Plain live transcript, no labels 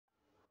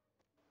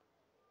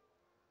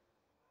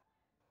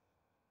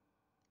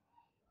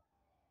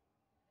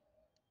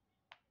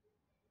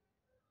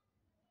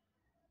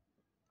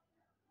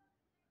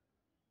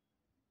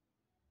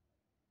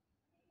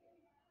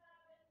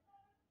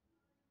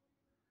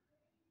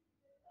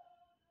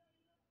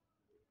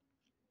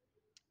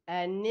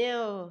A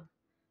new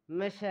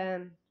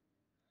mission.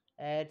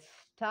 It's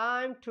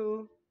time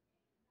to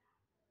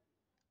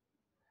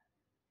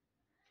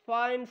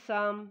find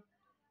some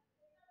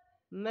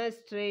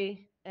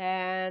mystery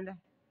and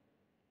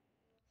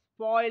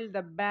spoil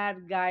the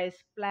bad guy's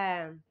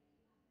plan.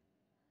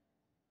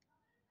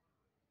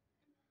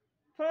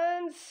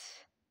 Friends,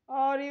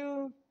 are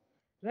you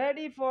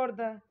ready for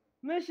the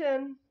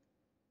mission?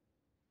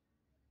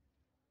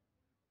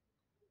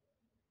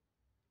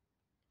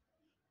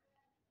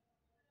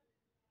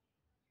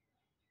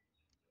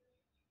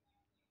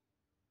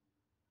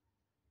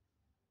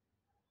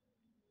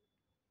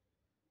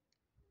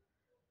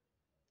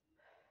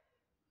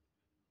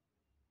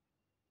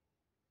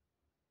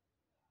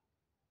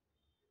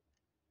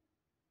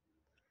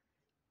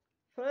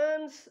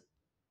 Friends,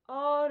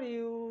 are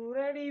you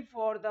ready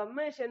for the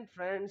mission,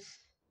 friends?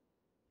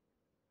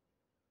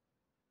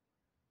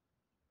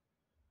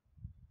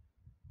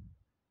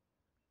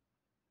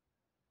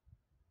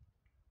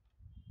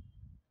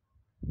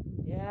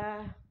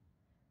 Yeah,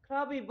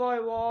 Krabby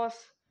Boy was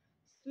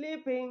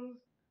sleeping.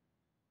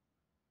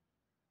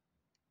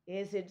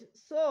 Is it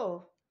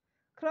so?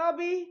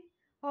 Krabby,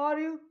 are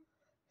you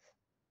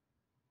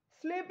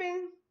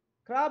sleeping?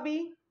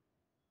 Krabby?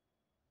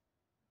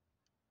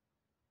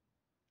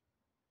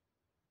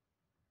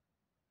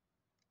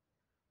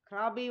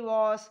 Krabby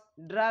was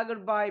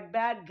drugged by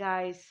bad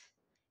guys.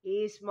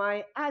 He is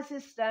my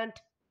assistant.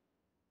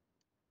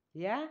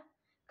 Yeah?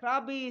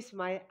 Krabby is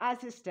my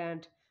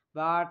assistant,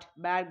 but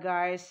bad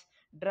guys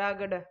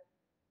drugged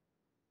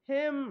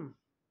him.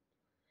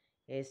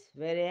 He's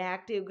very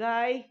active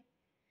guy.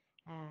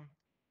 Ah,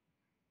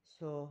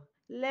 so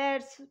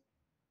let's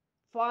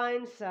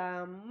find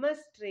some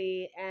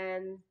mystery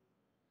and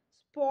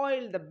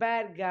spoil the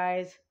bad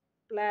guy's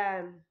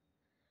plan.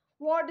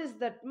 What is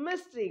that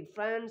mystery,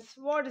 friends?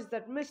 What is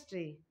that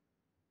mystery?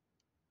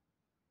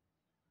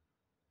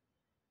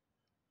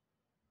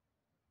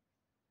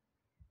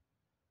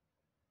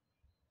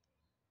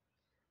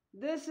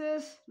 This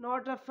is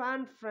not a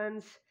fan,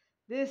 friends.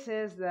 This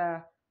is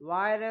the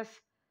virus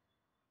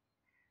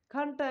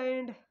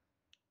contained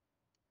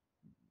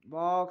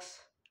box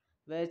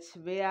which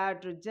we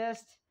have to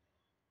just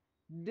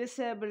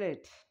disable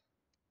it.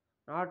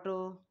 Not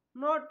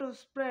to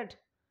spread.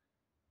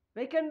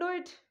 We can do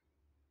it.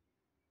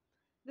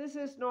 This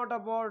is not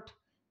about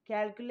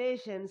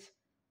calculations.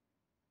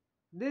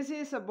 This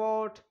is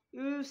about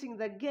using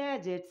the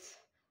gadgets.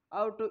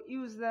 How to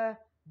use the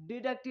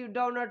detective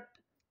donut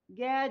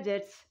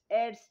gadgets.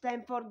 It's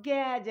time for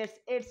gadgets.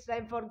 It's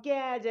time for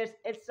gadgets.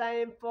 It's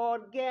time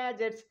for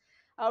gadgets.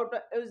 How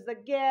to use the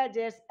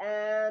gadgets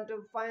and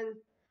to find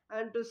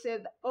and to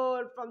save the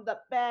old from the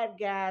bad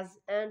guys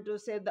and to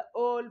save the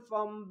old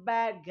from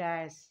bad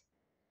guys.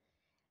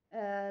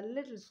 A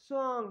little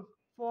song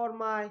for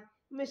my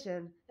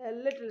mission. A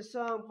little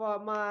song for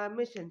my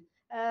mission.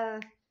 A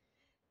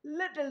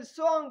little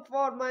song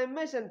for my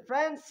mission,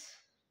 friends.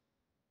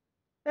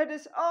 It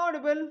is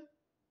audible.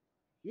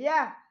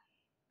 Yeah.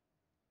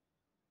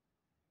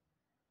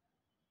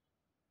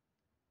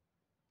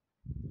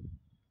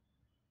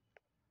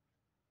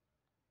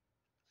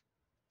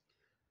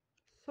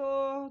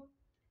 So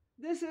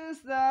this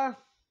is the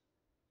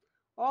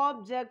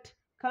object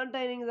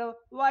containing the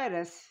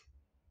virus.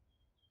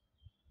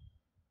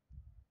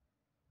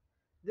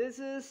 This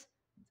is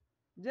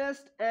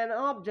just an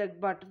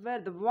object, but where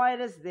the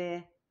virus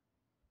they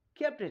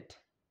kept it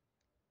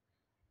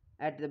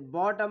at the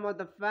bottom of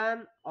the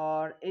fan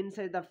or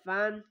inside the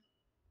fan.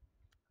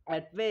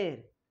 At where?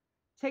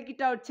 Check it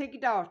out. Check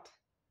it out.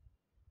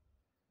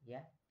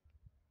 Yeah.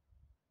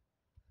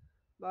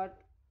 But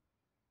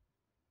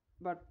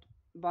but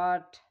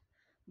but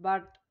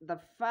but the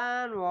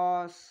fan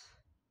was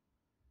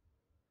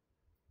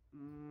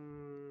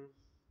mm,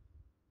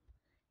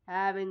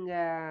 having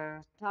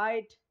a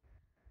tight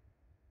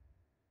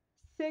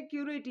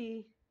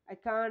security. I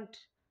can't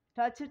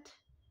touch it.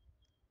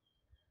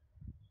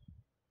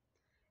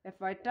 If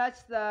i touch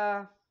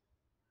the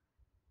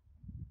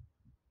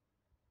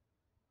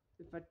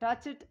if i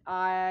touch it,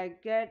 I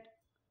get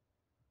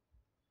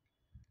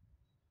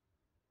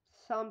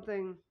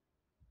something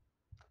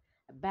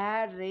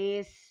bad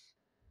rays,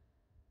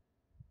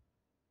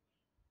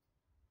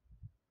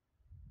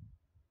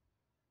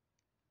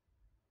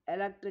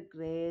 electric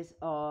rays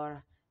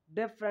or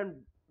different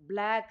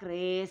black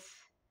rays,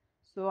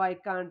 so I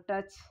can't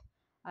touch.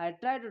 I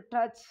try to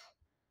touch.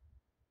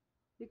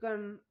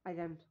 I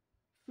can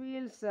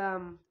feel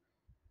some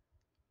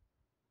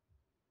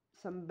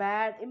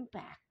bad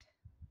impact.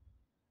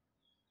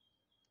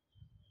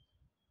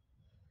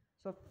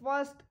 So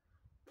first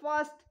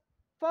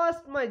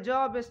first my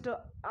job is to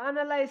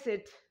analyze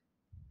it.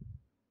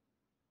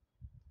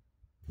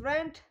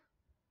 Front,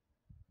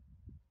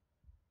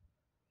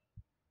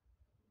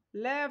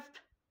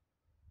 left,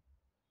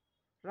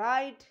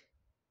 right,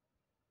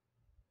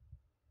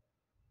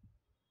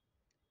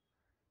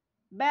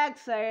 back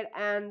side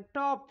and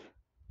top.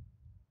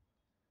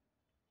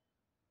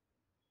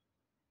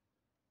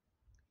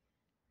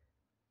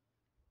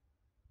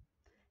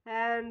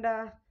 And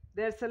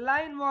There's a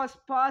line was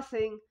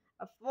passing,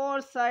 a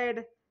four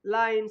side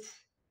lines.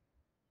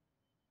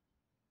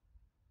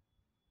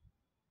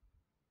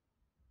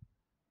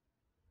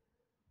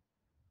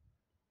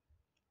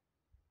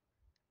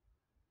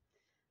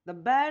 The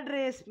bad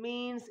race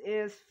means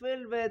is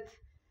filled with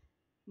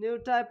new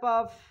type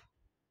of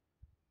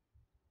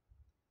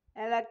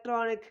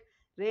electronic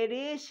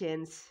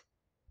radiations,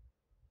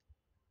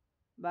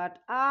 but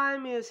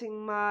I'm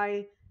using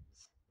my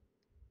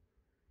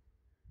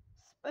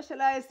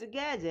specialized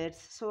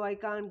gadgets so I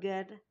can't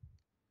get,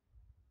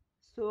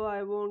 so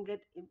I won't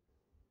get.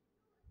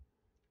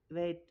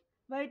 Wait,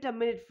 wait a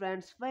minute,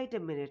 friends, wait a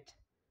minute.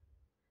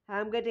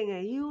 I'm getting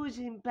a huge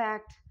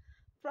impact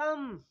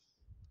from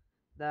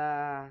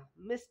the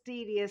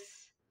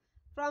mysterious,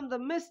 from the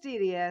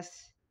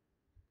mysterious,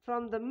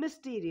 from the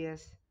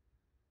mysterious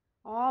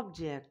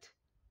object.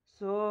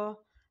 So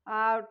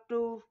I have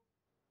to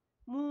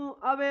move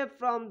away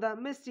from the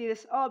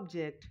mysterious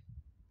object.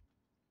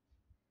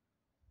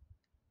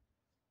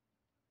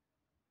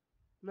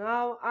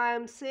 Now I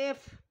am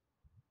safe.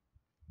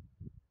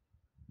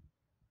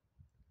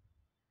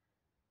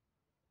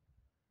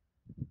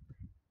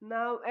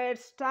 Now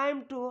it's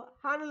time to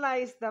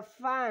analyze the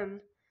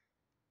fan.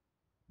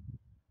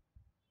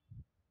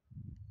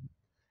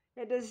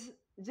 It is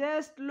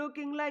just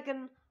looking like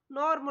a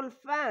normal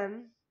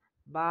fan,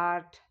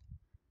 but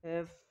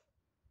if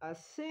a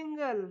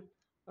single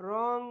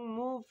wrong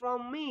move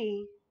from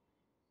me,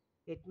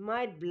 it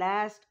might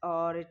blast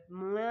or it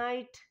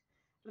might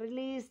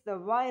release the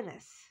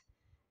virus,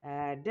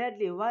 a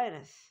deadly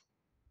virus.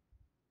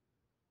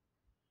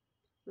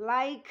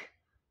 Like,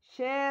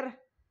 share,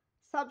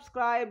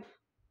 subscribe,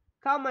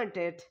 comment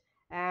it,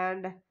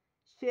 and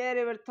share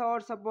your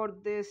thoughts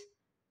about this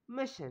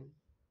mission.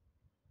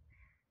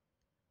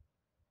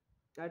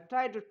 I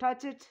try to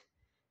touch it.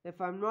 If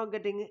I'm not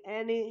getting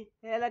any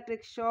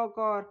electric shock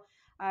or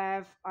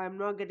I'm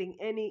not getting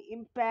any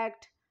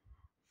impact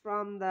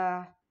from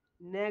the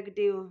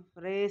negative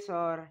rays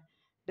or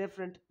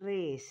different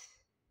rays.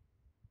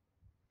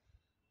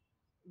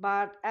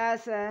 But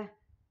as a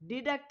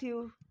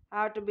detective,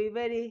 I have to be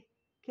very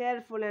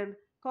careful and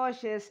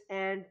cautious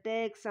and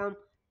take some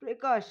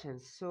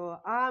precautions. So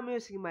I'm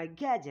using my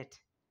gadget.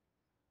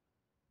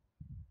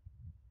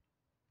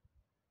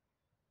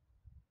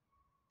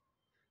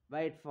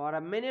 Wait for a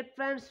minute,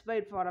 friends.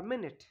 Wait for a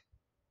minute.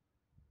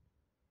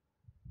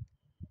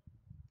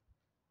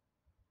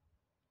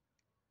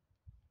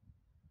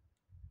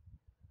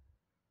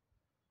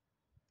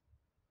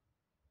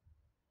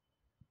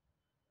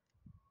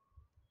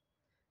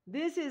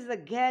 This is the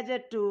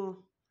gadget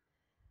to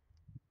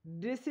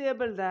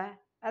disable the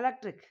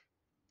electric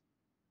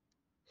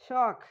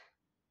shock.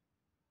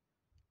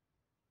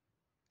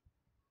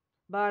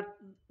 But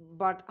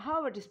but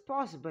how it is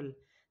possible?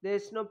 There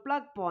is no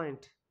plug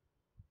point.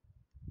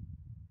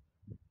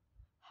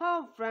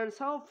 How, friends?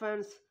 How,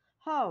 friends?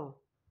 How?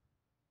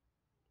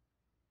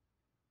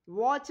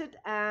 Watch it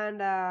and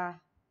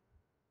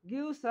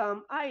give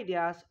some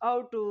ideas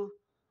how to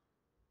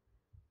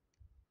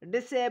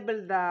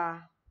disable the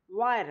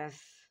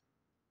virus.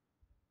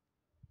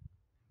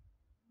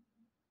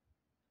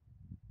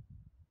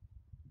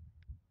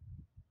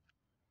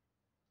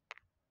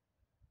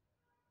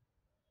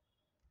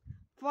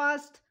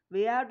 First,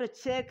 we have to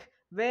check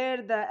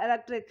where the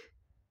electric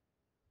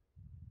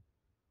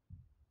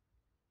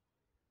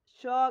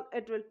shock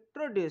it will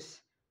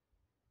produce.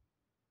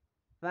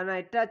 When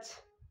I touch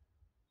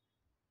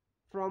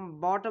from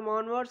bottom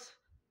onwards,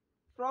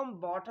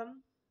 from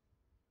bottom,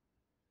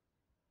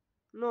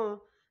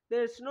 no,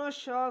 there is no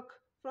shock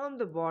from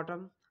the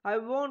bottom. I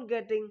won't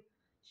getting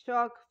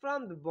shock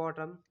from the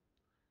bottom.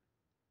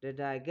 Did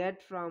I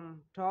get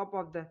from top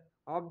of the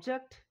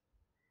object?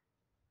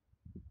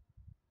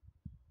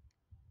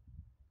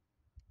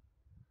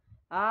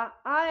 I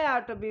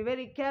have to be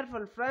very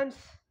careful, friends.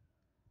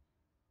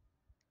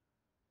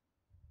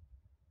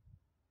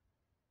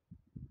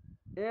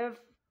 If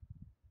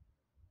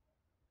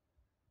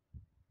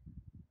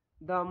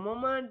the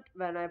moment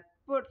when I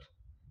put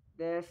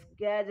this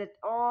gadget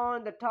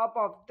on the top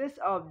of this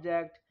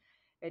object,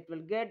 it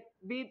will get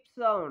beep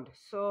sound.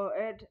 So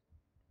it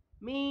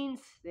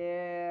means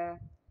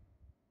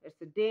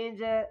it's a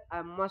danger.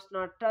 I must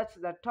not touch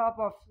the top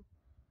of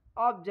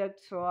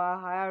object. So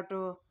I have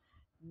to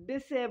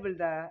disable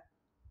the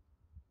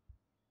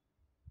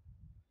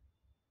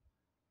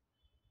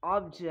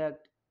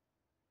object.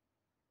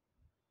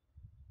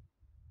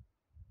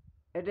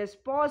 It is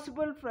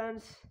possible,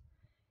 friends.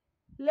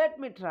 Let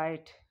me try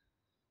it.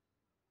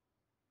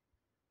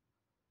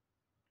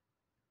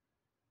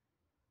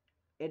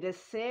 It is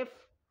safe.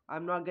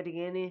 I'm not getting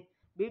any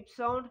beep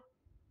sound.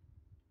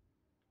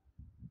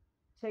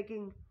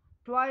 Checking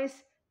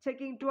twice.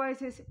 Checking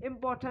twice is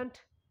important.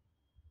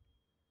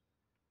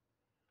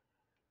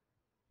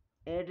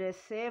 It is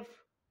safe.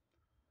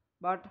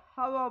 But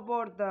how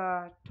about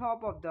the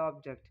top of the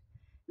object?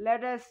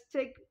 Let us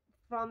check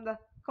from the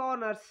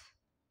corners.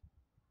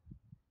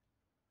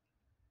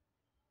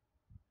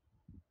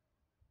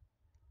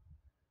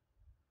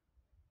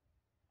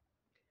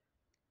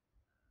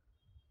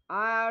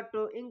 I have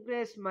to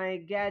increase my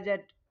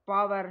gadget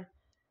power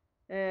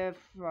if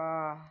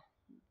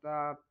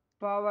the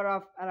power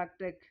of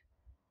electric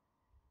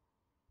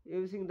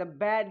using the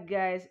bad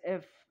guys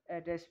if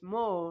it is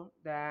more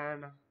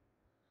then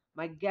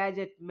my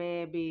gadget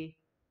may be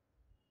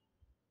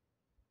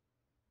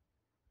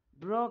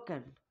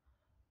broken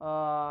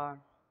or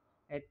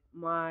it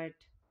might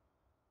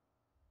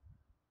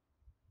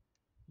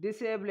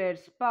disable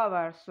its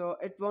power so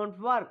it won't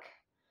work.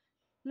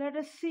 Let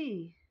us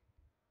see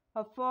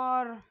how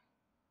far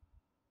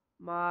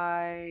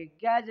my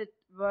gadget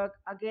work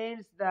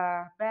against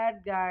the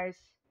bad guys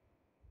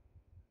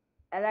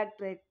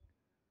electric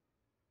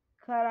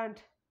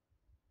current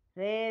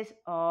rays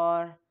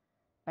or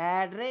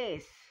bad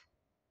rays.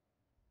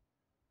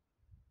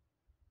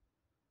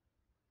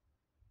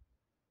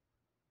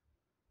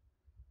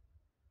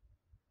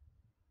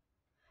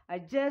 I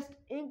just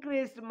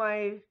increased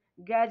my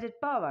gadget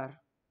power.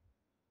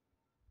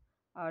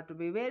 To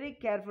be very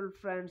careful,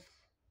 friends.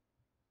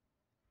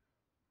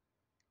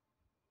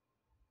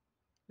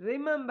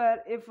 Remember,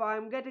 if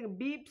I'm getting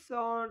beeps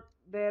on,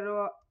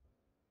 the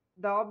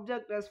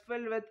object is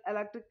filled with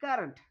electric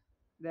current.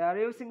 They are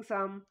using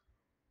some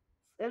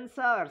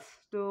sensors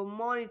to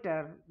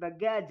monitor the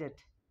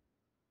gadget,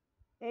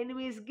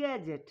 enemy's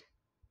gadget,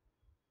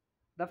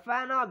 the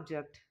fan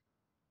object.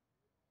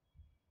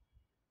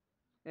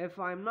 If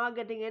I'm not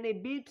getting any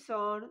beeps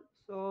on,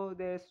 so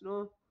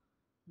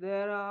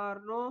there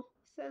are no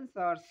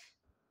sensors.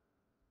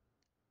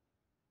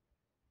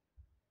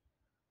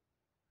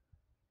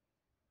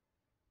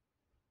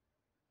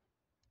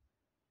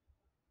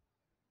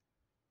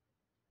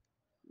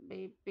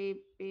 Beep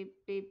beep beep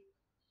beep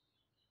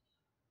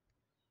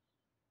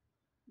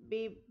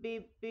beep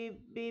beep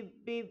beep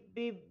beep beep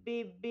beep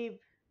beep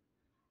beep.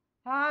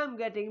 I'm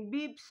getting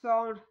beep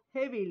sound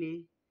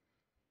heavily,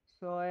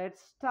 so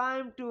it's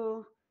time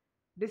to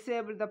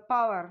disable the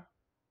power.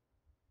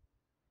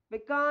 We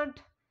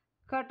can't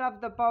cut off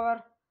the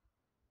power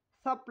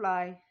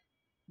supply,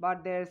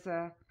 but there's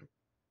a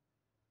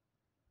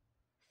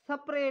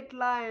separate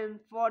line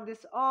for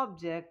this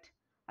object.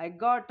 I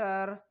got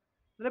a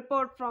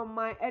report from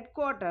my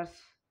headquarters,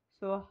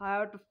 so I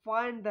have to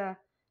find the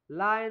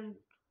line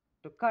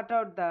to cut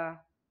out the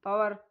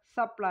power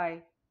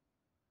supply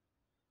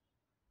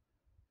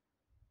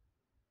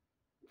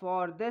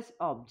for this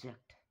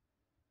object.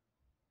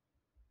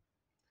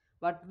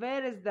 But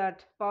where is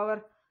that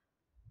power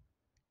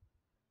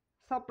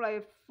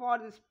supply for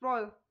this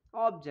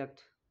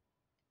object?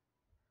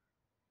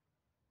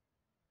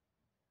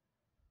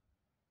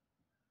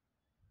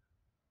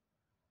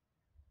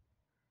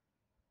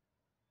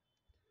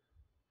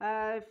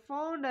 I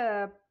found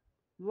a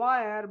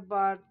wire,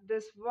 but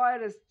this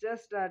wire is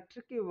just a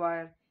tricky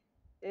wire.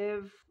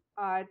 If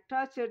I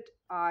touch it,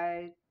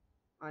 I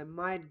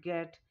might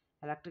get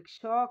electric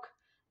shock.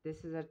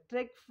 This is a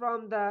trick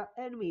from the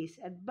enemies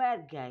and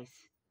bad guys.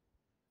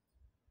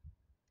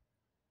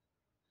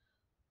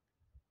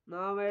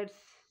 Now it's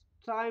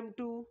time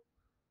to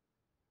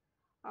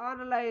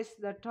analyze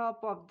the top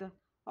of the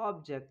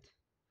object,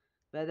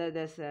 whether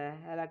there's a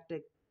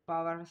electric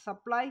power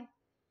supply.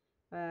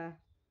 Uh,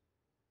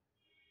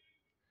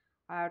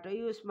 I have to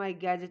use my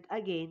gadget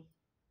again.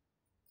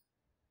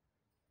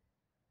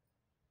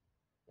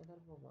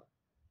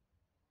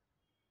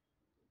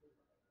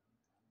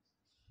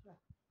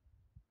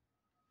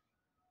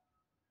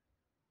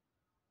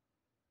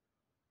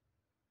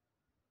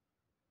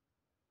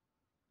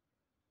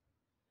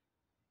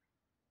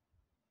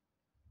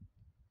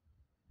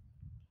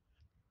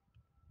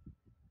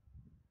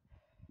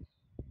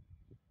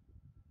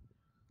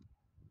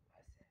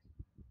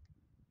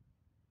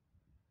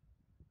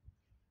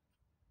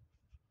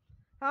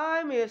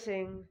 I'm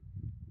using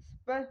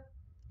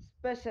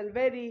spe-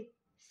 very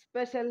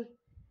special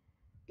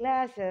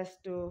glasses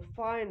to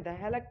find the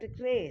electric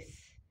rays.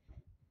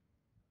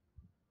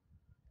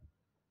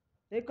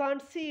 You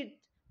can't see it,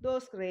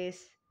 those rays.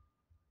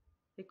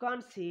 You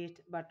can't see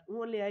it, but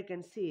only I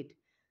can see it.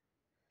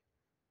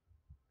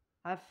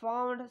 I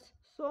found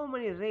so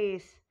many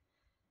rays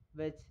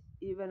which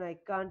even I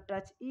can't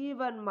touch,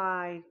 even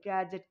my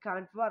gadget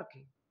can't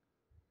working.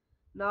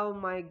 Now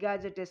my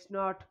gadget is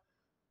not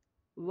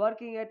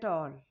working at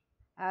all.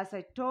 As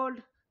I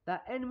told, the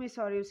enemies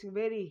are using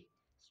very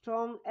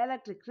strong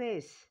electric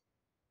rays.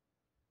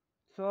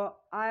 So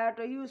I have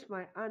to use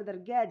my another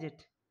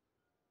gadget.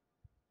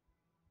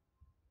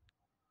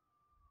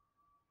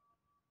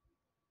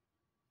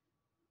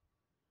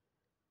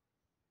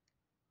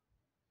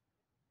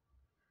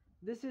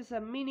 This is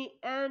a mini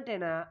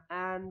antenna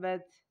and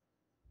with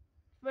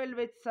filled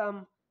with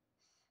some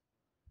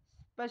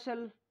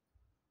special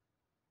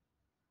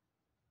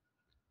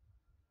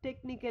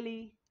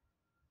technically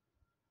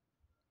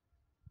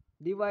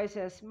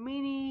devices,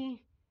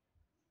 mini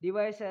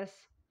devices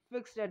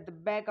fixed at the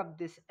back of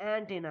this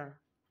antenna,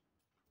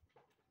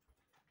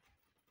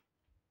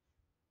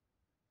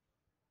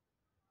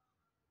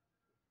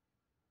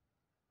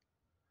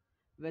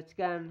 which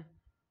can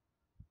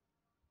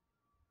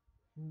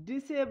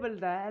disable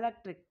the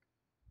electric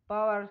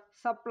power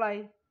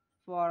supply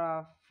for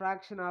a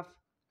fraction of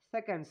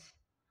seconds.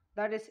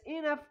 That is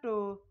enough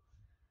to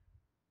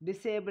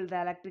disable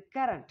the electric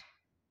current.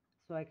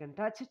 So I can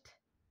touch it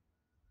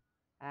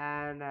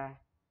and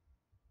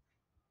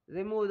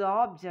remove the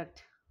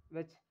object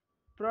which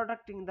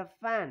protecting the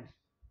fan.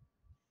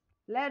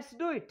 Let's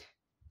do it.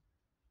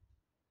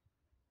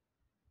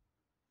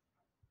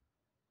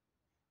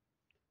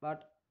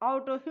 But how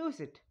to use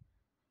it?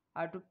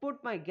 I have to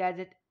put my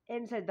gadget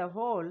inside the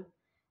hole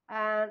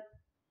and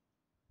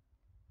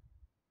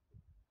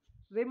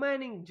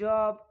remaining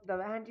job the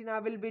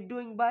antenna will be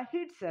doing by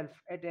itself.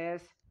 It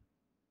is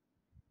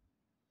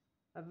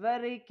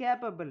very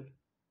capable.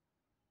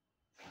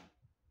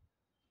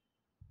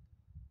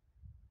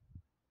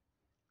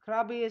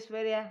 Krabi is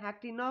very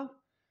active now.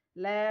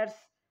 Let's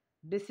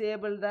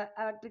disable the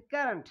electric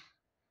current.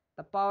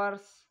 The power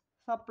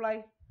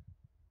supply.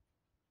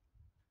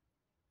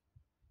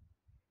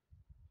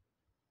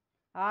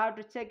 I have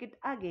to check it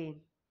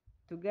again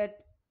to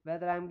get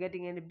whether I'm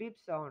getting any beep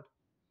sound.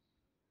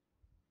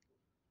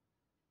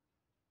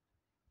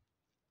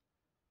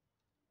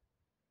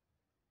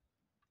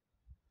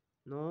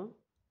 No.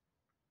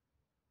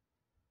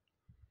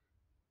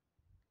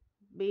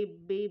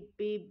 Beep, beep,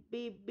 beep,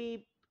 beep,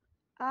 beep.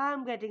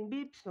 I'm getting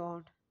beep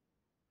sound.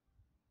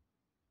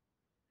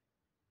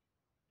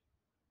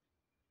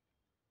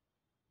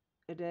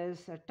 It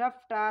is a tough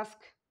task.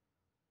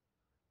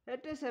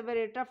 It is a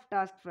very tough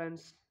task,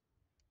 friends.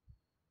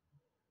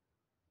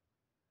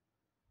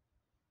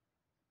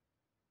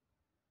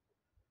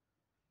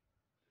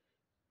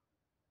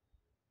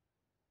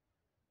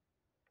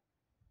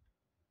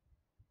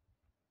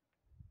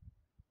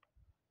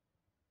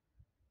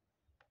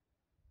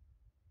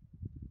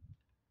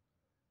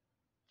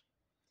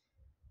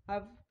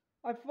 I've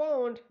I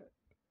found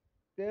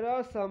there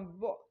are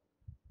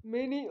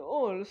many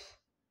holes.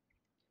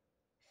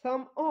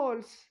 Some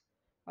holes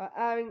are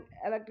having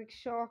electric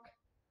shock,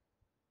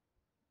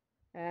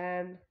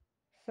 and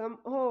some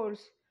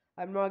holes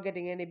I'm not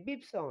getting any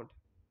beep sound.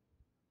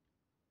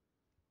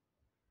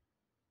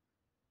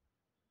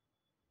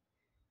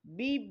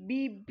 Beep,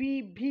 beep,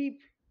 beep, beep,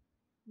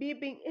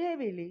 beeping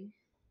heavily.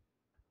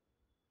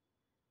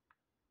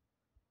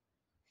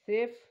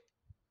 Safe.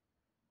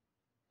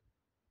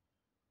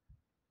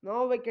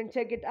 Now we can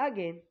check it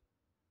again.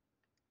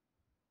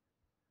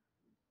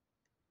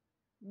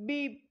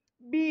 Beep,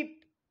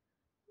 beep,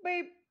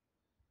 beep.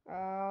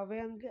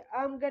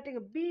 I'm getting a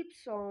beep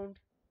sound.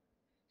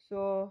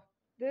 So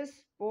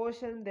this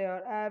portion they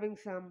are having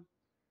some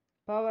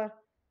power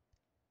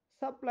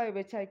supply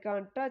which I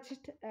can't touch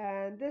it,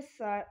 and this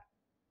side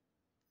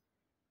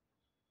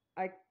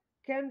I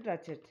can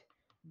touch it,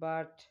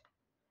 but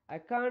I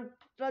can't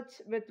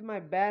touch with my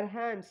bare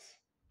hands.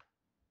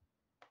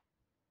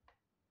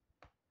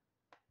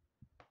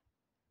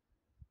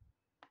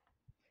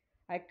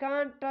 I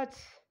can't touch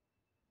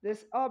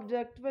this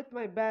object with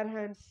my bare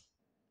hands.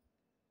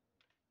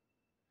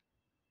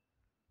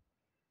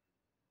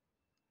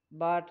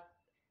 But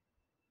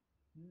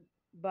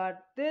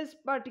this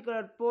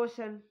particular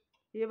portion,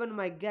 even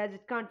my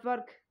gadget can't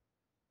work.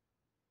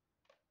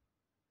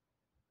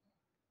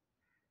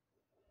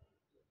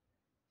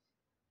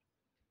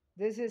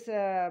 This is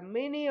a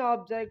mini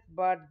object,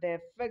 but they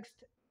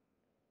fixed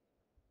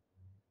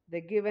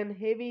the given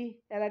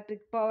heavy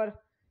electric power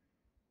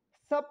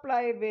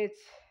supply which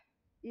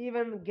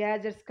even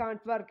gadgets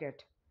can't work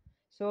it.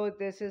 So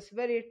this is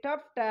very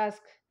tough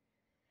task.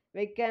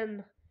 We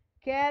can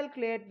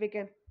calculate, we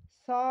can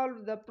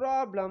solve the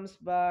problems,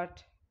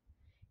 but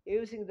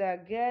using the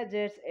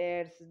gadgets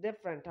it's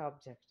different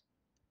object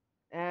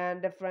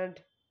and different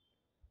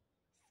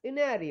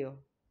scenario.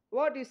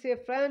 What you say,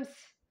 friends?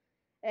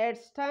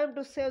 It's time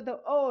to save the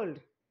old.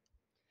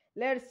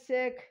 Let's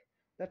check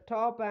the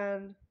top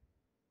and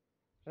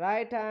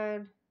right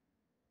hand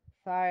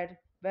side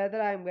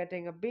whether I'm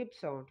getting a beep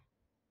sound.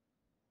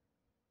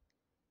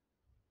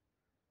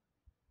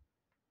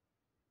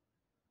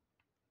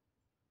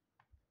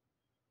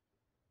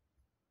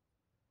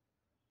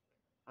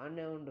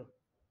 Unknown.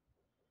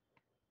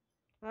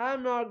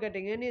 I'm not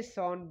getting any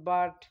sound,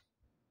 but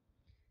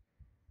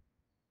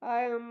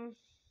I am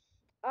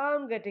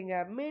I'm getting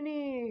a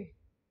many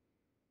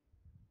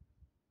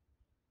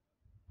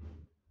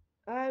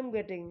I'm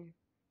getting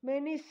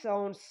many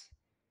sounds,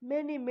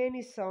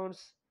 many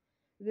sounds.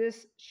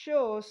 This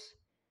shows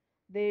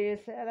there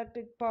is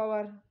electric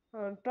power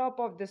on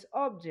top of this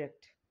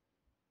object.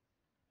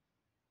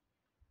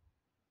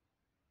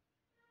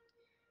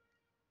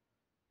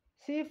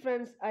 See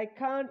friends, I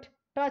can't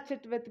touch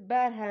it with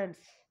bare hands.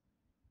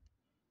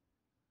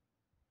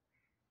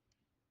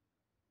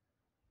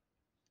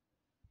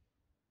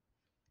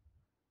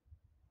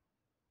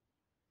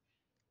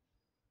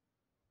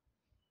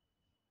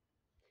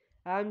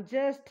 I'm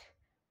just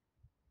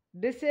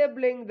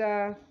disabling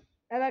the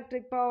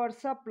electric power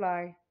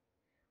supply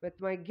with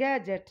my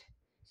gadget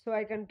so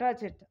I can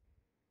touch it.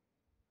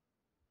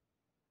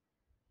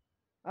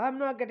 I'm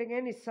not getting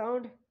any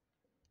sound.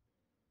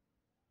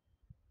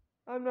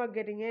 I'm not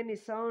getting any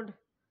sound.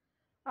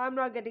 I'm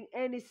not getting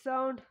any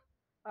sound.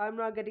 I'm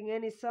not getting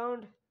any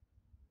sound.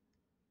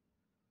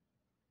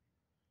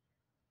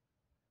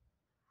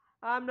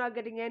 I'm not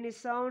getting any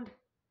sound.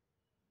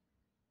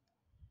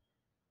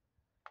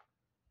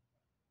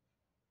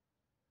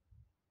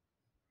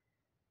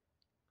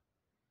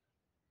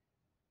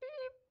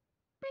 Beep,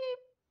 beep,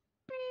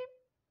 beep,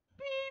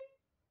 beep,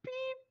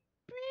 beep,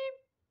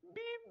 beep,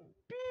 beep,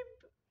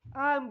 beep.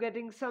 I'm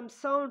getting some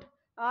sound.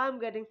 I'm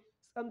getting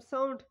some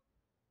sound.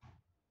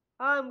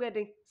 I'm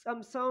getting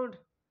some sound.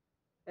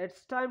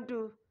 It's time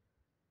to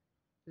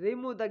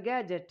remove the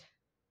gadget.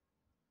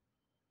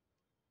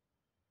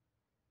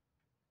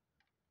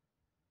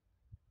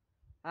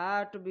 I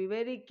have to be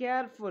very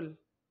careful.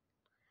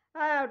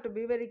 I have to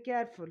be very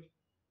careful.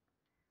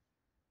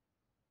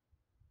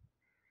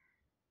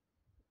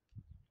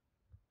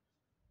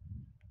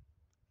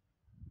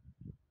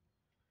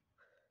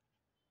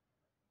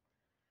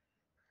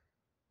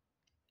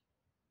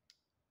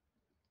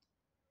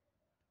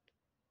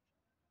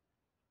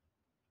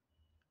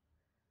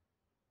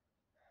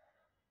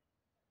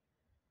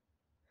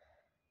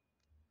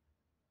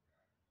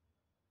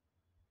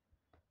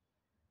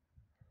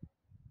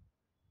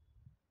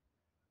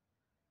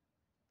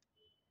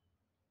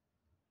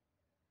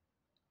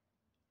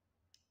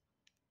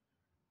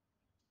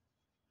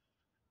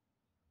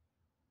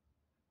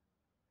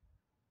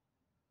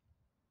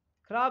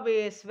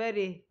 Krabby is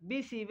very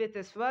busy with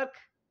his work.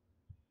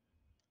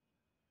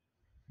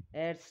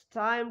 It's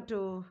time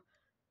to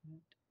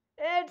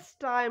it's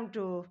time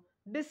to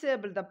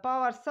disable the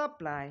power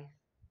supply.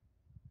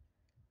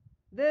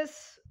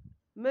 This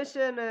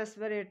mission is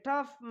very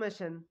tough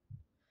mission.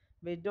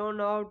 We don't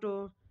know how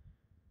to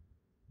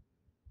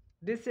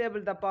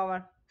disable the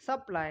power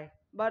supply,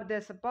 but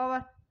there's a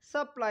power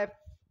supply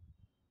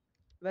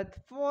with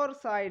four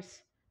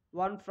sides,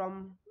 one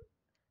from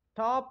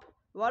top,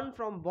 one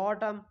from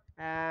bottom,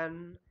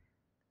 and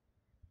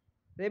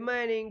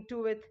remaining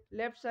two with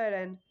left side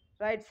and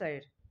right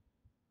side.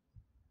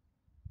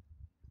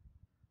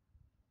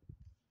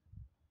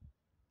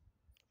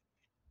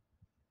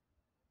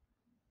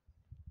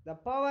 The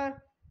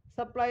power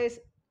supply is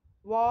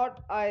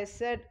what I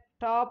said,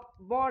 top,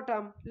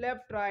 bottom,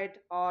 left, right,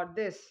 or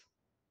this.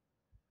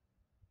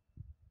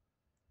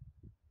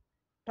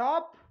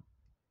 Top,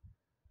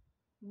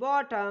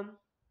 bottom,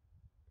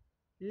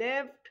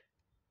 left,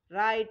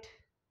 right.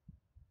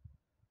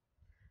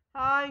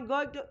 I'm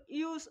going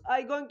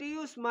to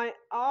use my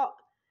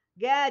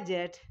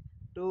gadget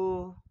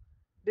to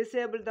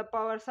disable the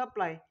power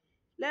supply.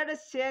 Let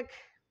us check.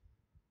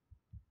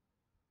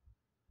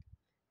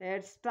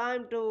 It's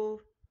time to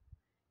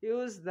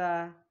use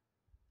the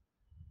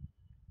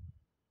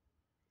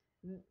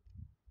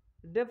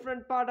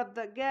different part of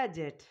the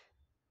gadget.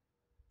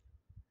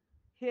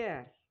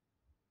 Here,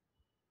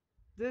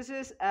 this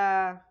is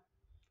a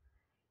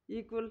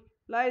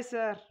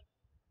equalizer,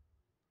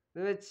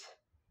 which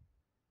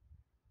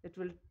it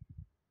will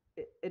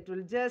it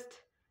will just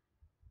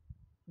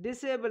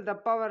disable the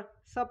power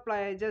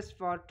supply just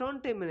for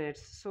 20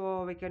 minutes,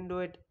 so we can do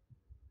it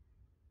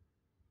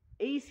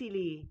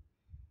easily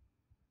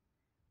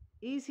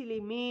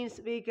means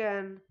we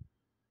can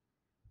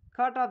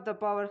cut off the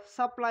power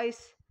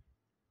supplies,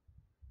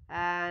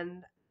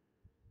 and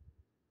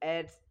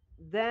it's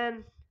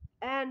then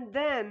and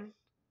then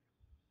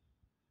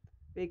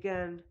we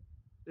can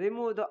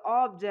remove the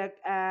object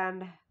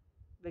and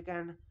we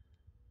can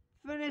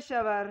finish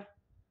our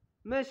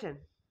mission.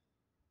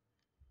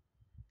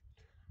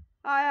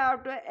 I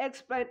have to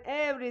explain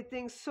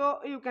everything so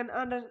you can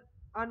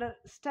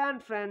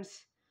understand,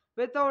 friends.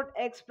 Without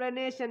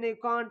explanation, you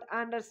can't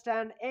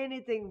understand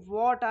anything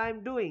what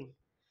I'm doing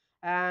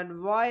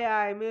and why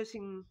I'm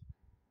using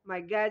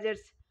my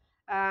gadgets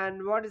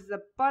and what is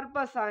the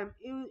purpose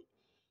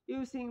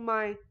using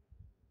my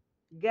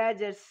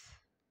gadgets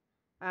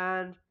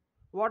and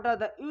what are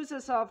the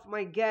uses of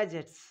my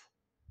gadgets.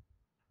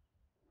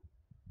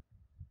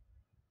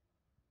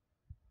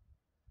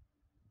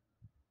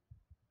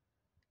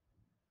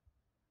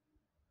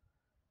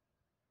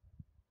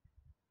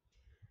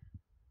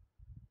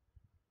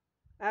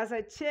 As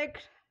I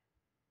checked,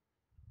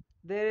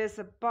 there is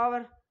a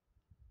power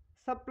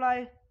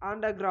supply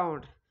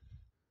underground.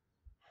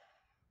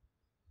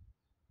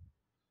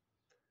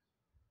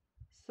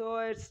 So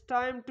it's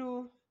time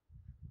to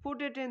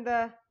put it in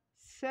the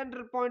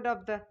center point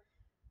of the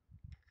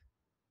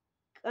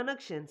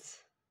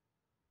connections.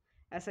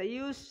 As I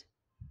used,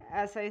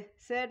 as I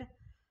said,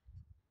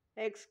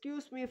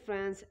 excuse me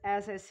friends,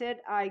 as I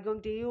said, I'm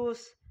going to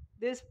use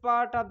this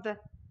part of the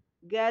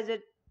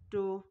gadget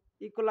to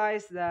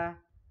equalize the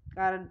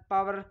current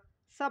power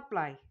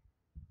supply.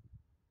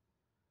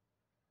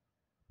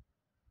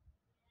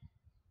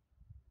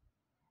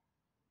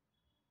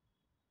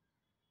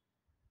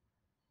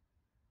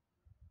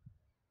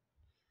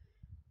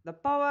 The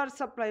power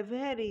supply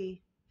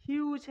very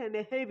huge and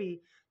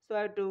heavy, so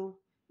I have to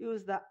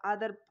use the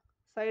other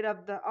side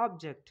of the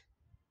object.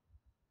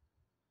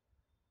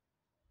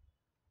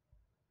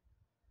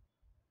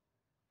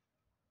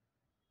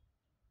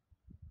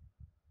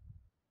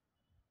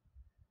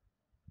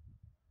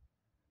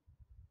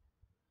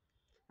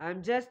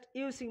 I'm just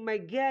using my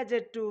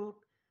gadget to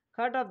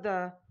cut off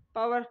the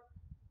power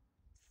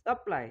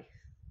supply.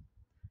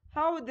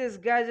 How this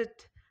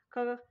gadget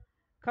cu-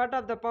 cut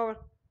off the power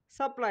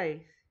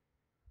supply?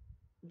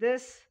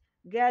 This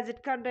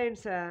gadget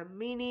contains a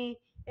mini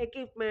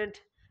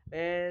equipment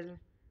will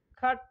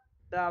cut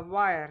the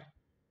wire.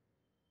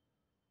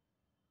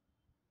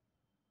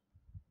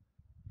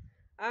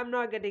 I'm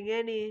not getting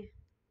any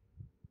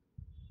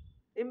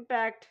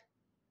impact.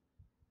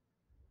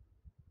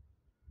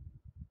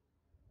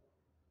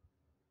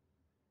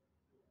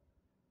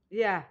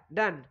 Yeah,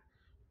 done.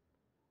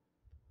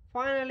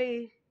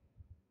 Finally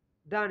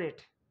done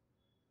it.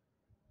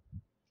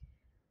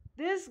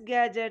 This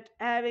gadget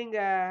having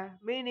a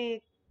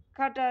mini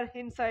cutter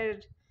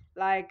inside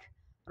like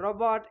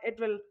robot, it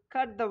will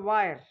cut the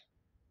wire.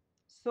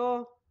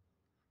 So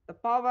the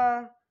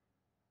power,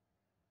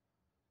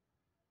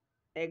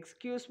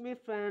 excuse me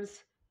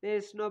friends, there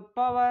is no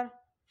power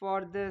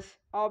for this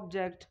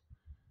object.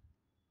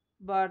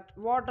 But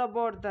what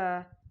about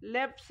the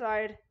left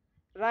side,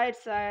 right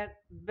side,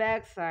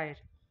 back side?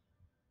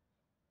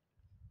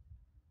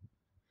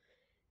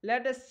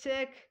 Let us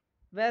check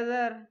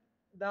whether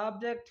the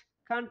object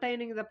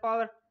containing the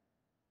power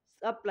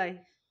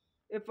supply.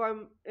 If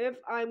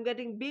I'm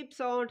getting beep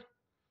sound,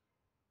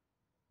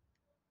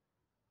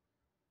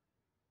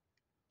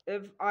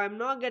 if I'm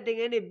not getting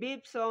any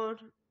beep sound,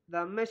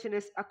 the mission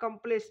is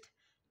accomplished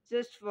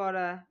just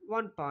for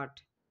one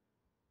part.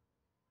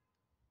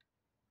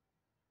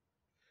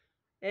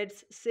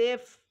 It's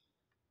safe.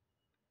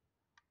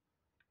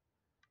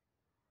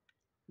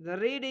 The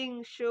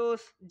reading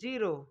shows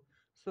 0,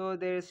 so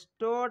there is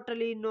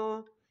totally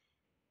no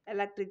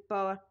electric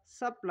power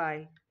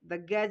supply. The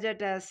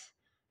gadget has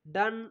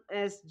done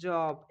its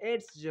job.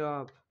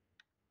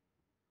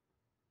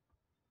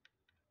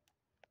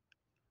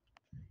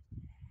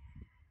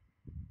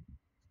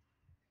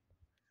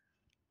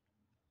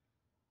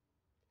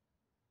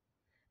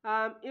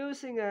 I'm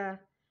using a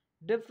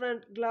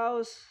different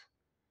gloves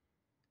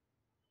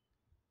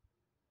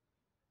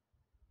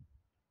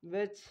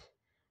which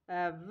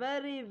are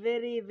very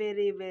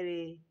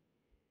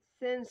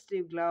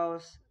sensitive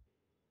gloves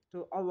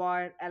to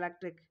avoid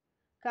electric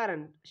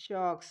current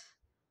shocks.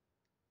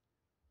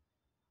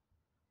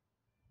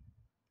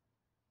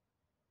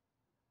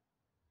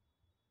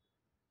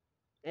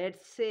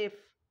 It's safe,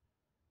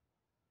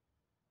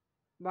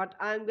 but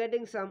I'm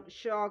getting some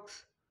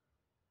shocks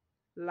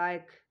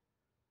like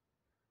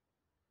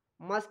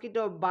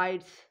mosquito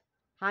bites,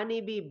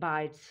 honeybee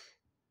bites.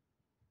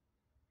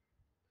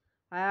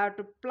 I have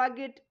to plug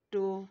it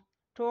to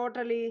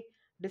totally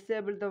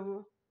disable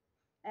the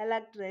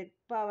electric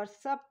power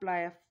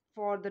supply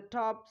for the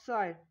top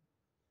side.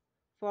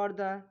 For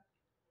the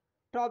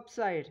top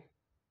side.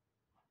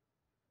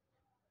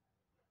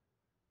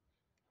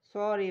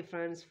 Sorry,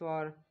 friends,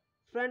 for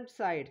front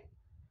side.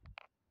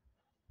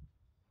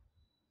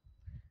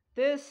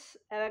 This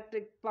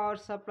electric power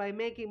supply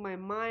making my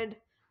mind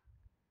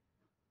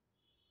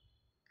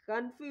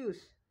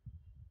confused.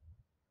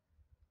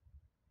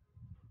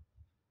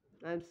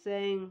 I'm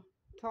saying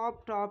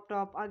top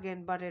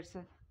again, but it's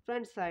a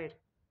front side.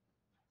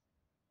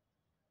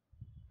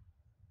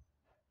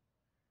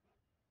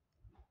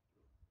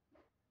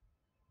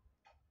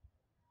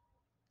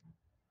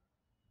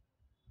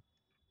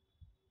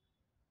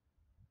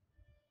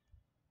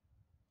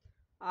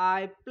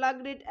 I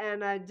plugged it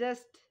and I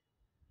just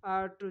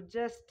to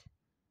just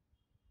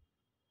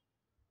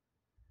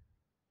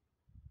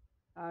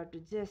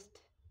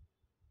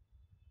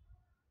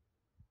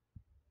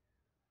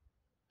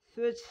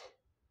switch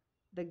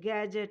the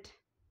gadget.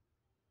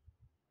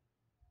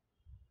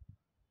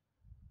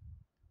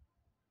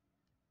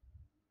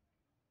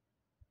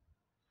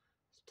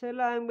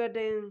 Still I'm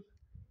getting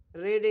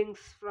readings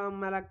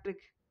from electric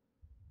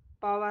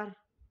power.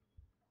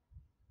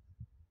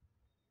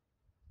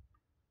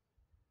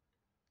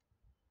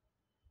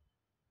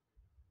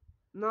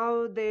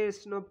 Now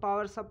there's no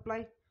power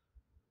supply.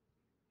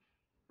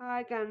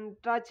 I can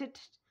touch it.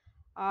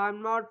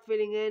 I'm not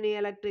feeling any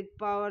electric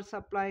power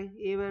supply,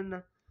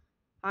 even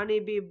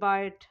honeybee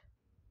bite.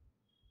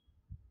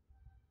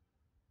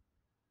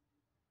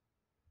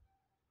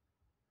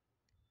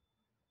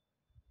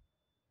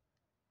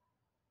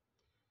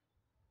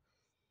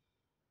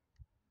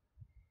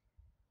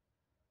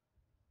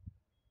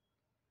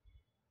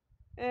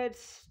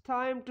 It's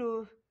time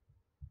to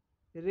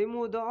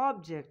remove the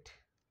object.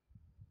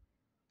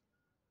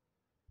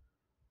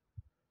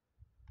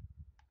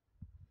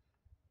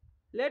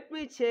 Let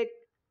me check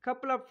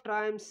couple of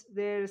times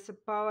there is a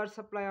power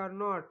supply or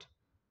not.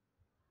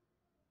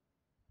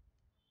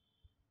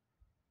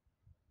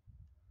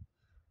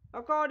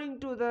 According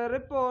to the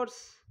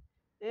reports,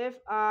 if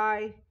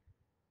I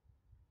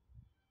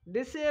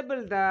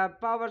disable the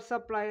power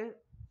supply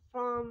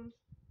from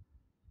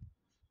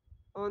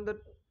on the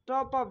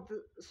top of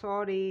the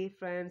sorry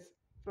friends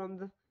from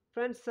the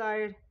front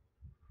side,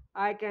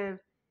 I can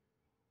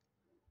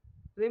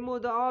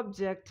remove the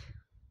object.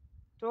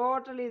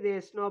 Totally there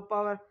is no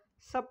power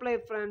supply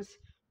friends.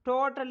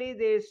 Totally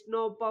there is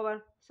no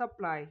power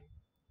supply.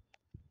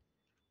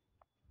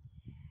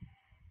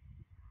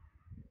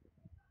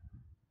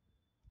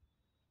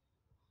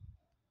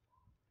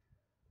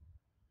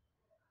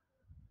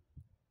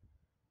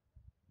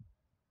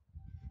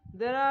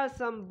 There are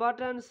some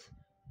buttons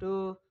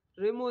to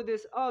remove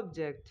this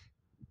object.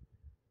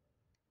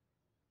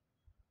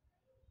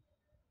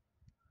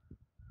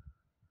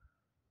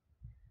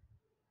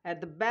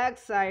 At the back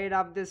side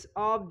of this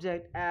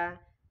object,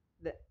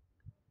 th-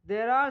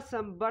 there are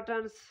some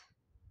buttons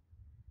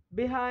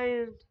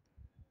behind,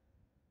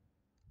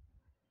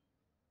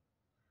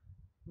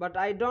 but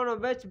I don't know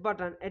which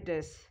button it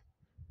is.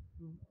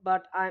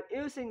 But I'm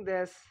using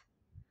this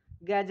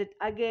gadget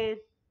again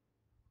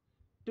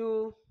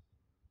to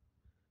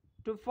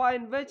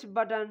find which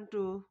button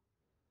to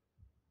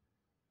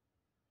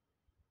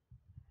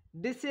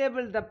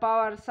disable the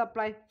power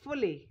supply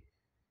fully.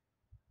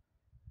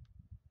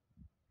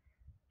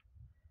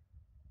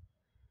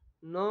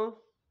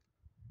 No,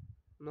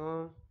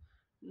 no,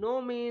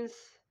 no means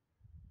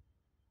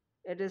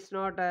it is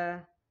not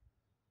a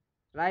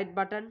right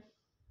button.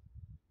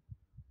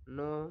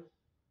 No,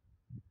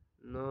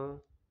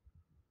 no,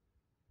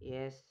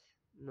 yes,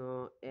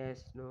 no,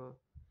 yes, no.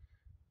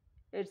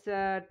 It's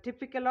a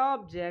typical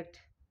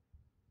object.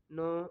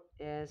 No,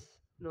 yes,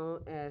 no,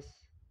 yes.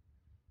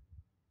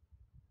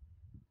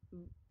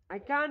 I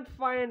can't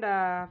find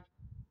a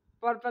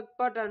perfect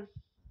button.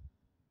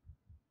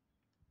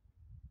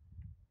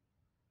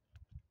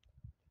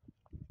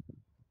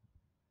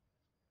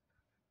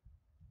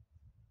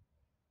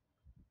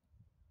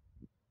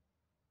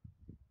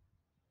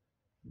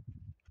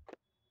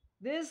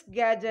 This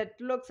gadget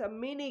looks a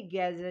mini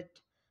gadget,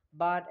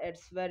 but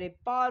it's very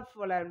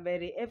powerful and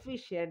very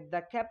efficient.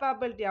 The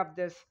capability of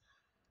this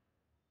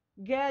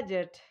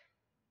gadget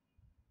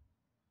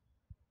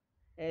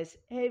is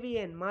heavy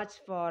and much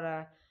for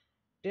a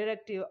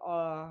detective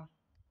or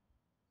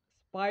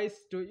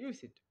spies to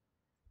use it.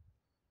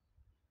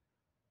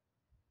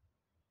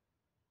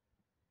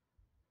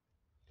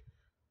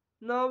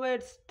 Now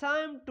it's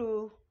time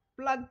to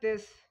plug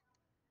this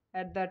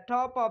at the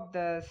top of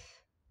this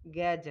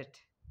gadget,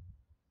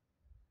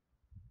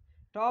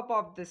 top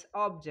of this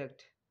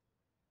object.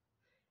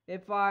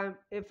 If I'm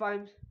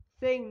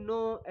saying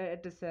no,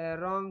 it is a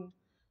wrong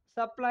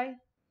supply.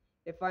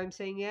 If I'm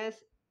saying yes,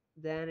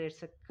 then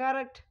it's a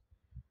correct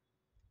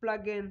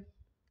plug-in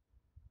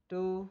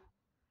to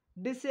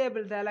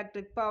disable the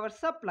electric power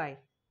supply.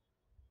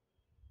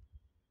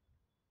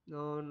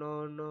 No,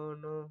 no, no,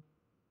 no.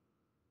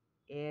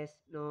 Yes,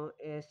 no,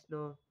 yes,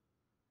 no.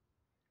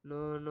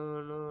 No,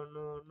 no, no,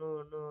 no,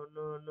 no, no,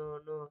 no, no,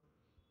 no.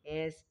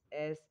 S,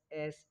 S,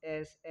 S,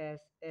 S, S,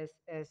 S,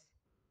 S.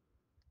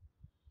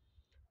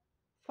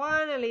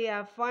 Finally,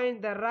 I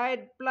find the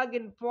right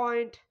plug-in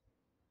point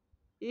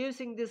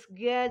using this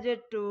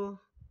gadget to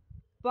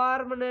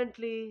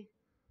permanently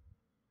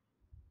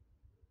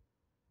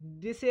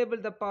disable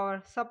the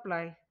power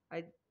supply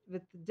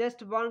with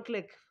just one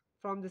click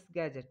from this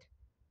gadget.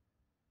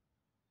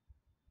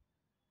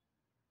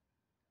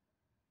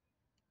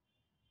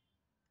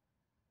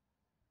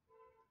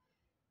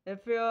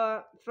 If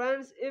your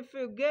friends, if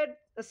you get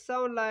a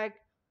sound like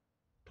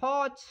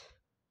torch,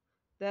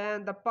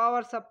 then the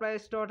power supply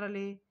is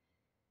totally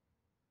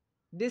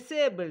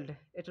disabled.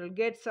 It will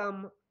get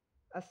some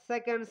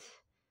seconds.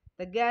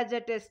 The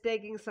gadget is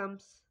taking some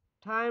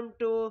time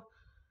to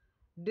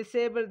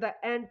disable the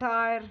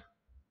entire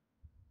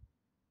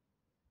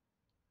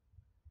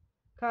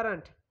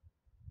current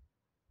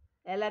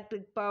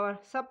electric power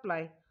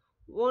supply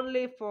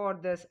only for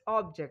this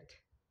object.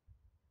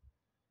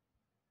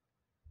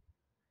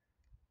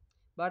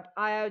 But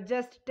I have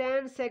just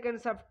 10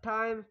 seconds of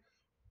time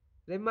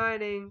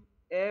remaining.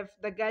 If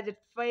the gadget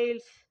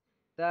fails,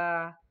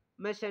 the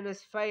mission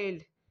is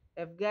failed.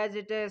 If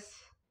gadget is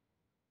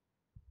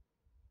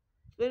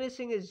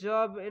finishing his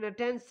job in a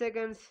 10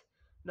 seconds,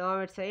 now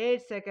it's a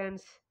 8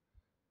 seconds,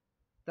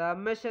 the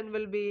mission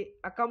will be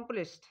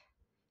accomplished.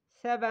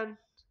 7,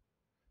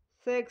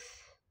 6,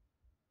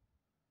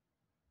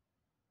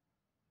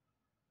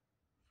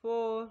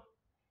 4,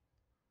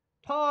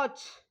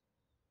 torch.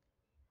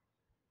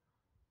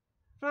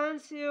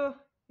 Friends, you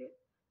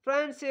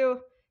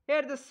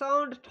hear the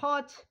sound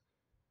torch.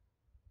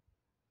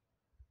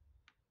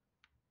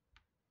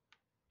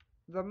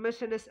 The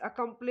mission is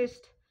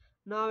accomplished.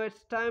 Now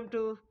it's time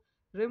to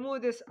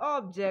remove this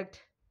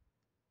object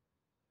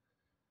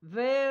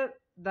where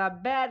the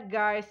bad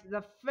guys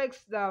the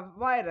fix the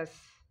virus.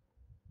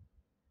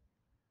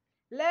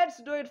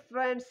 Let's do it,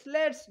 friends.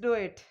 Let's do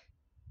it.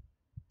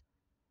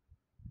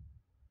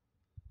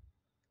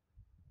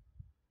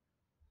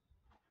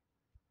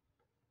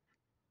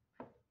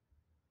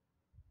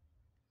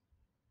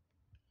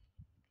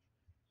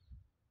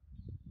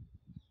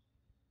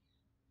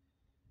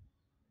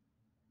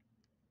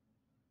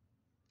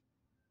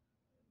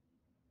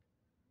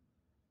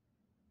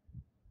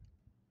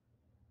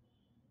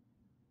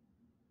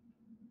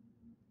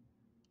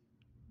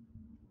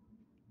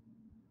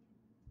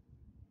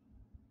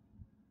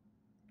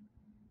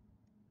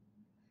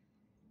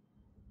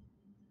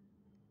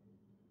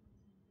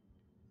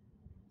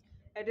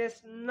 It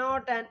is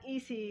not an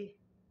easy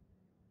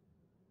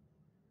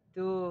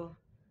to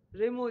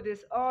remove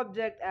this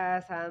object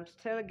as I am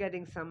still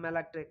getting some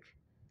electric.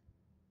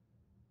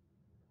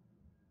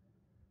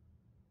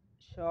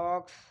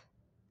 shocks.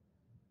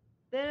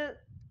 There,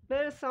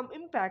 there is some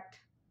impact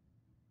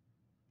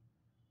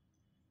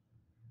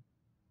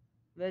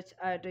which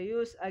I have to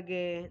use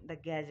again the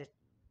gadget.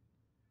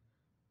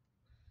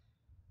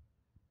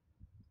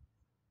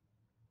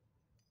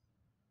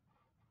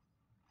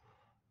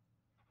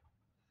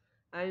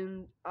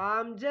 And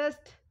I'm just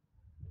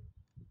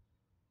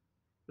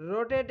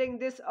rotating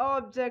this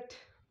object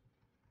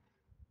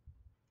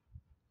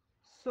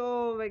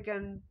so we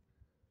can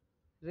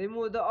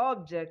remove the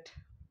object.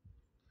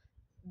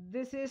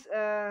 This is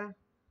a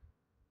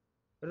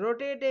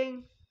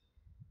rotating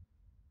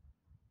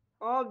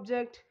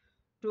object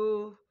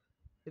to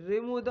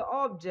remove the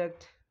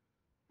object.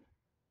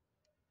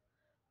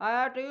 I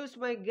have to use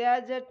my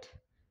gadget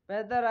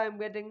whether I'm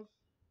getting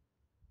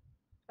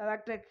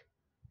electric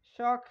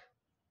shock.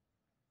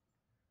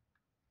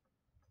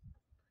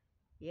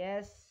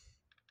 Yes,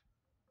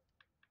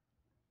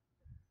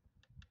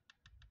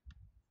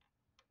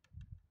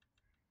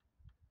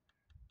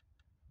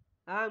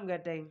 I'm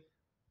getting.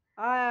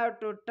 I have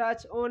to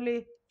touch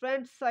only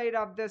front side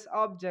of this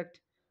object.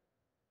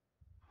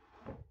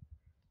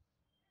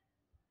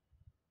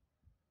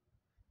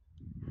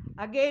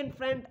 Again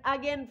front,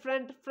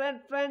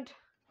 front, front.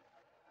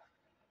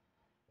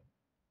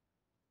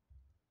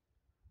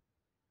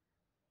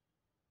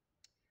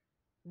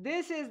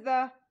 This is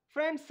the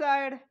front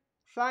side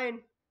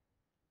sign.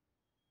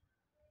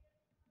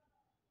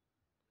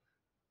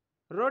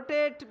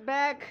 Rotate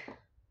back.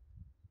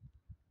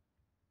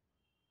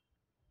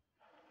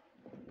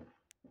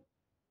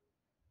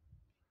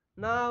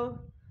 Now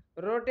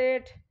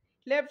rotate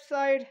left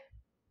side.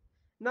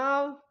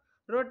 Now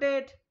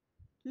rotate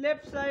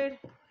left side.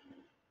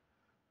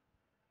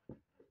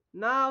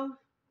 Now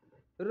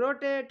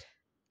rotate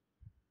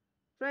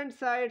front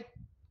side.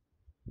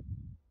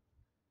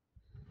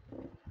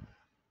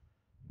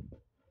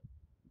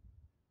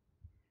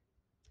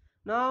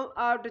 Now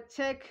I have to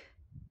check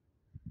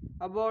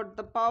about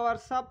the power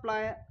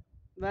supply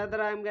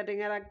whether I am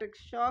getting electric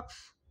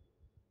shocks.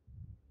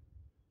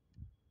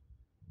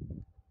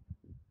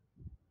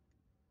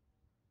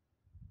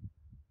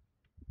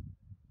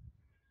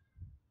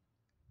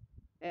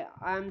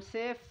 I am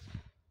safe.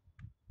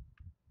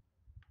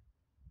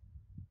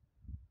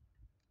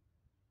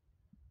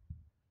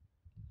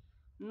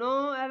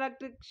 No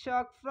electric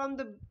shock from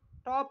the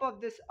top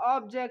of this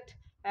object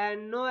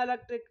and no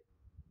electric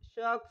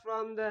shock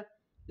from the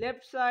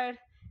left side.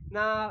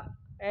 Now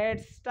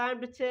it's time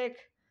to check.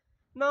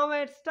 Now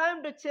it's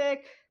time to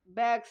check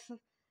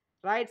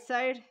right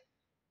side.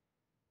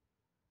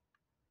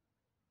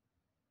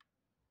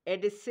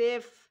 It is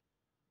safe.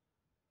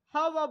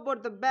 How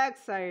about the back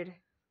side?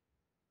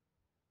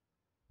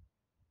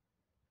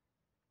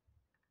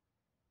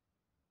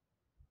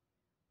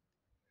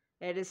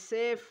 It is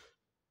safe.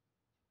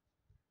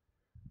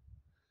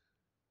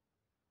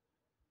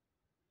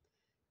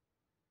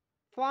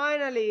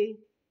 Finally,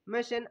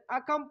 mission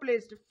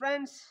accomplished,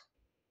 friends.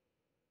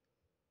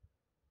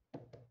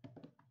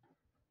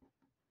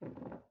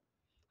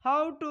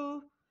 How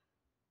to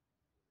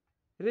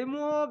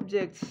remove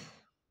objects.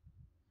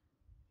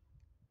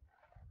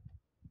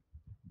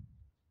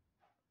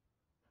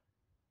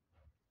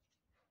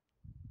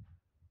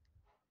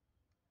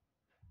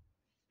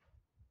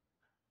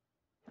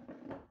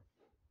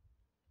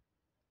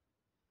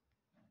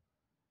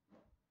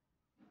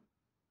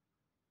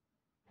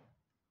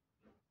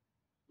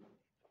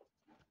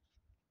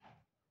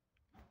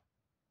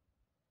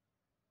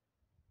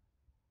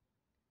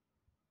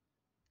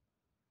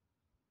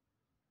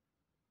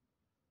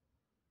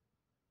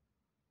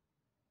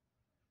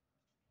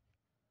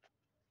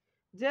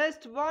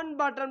 Just one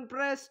button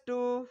press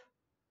to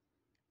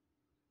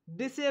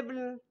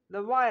disable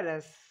the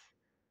virus.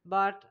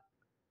 But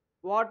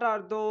what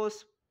are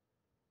those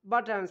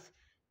buttons?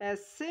 A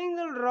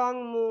single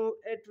wrong move,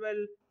 it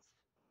will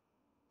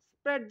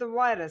spread the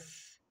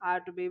virus. I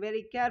have to be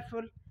very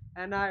careful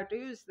and I have to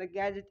use the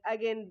gadget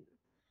again.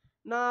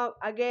 Now,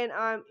 again,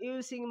 I'm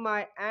using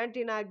my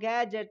antenna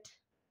gadget.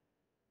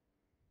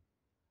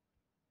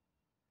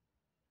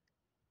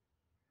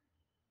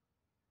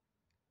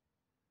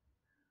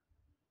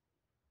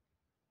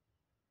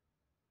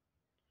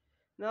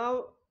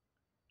 Now,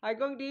 I'm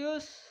going to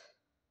use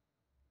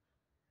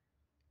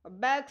a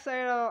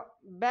backside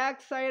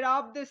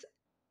of this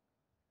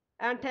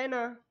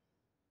antenna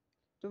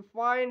to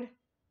find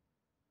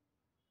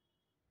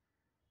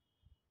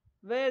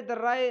where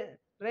the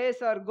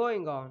rays are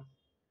going on.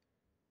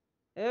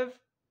 If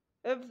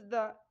if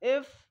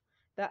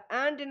the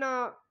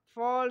antenna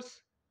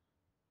falls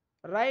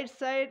right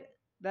side,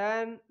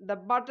 then the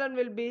button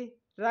will be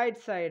right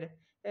side.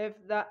 If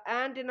the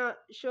antenna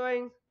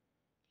showing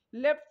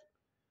left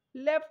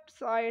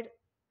side,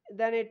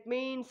 then it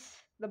means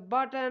the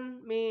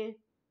button may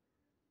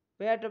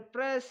we have to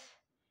press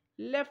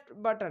left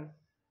button.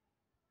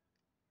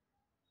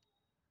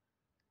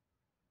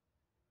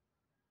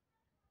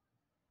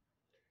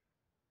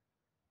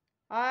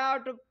 I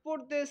have to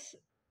put this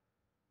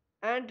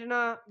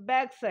antenna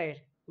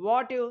backside.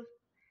 What you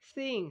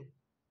seeing?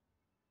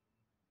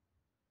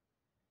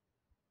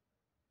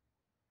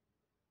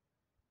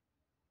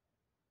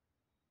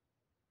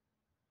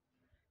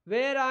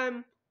 where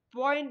I'm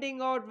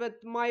pointing out with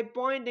my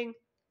pointing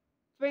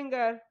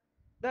finger,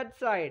 that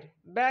side,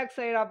 back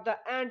side of the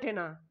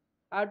antenna.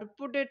 I have to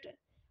put it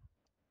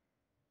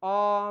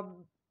uh,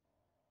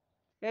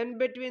 in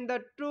between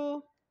the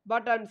two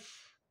buttons.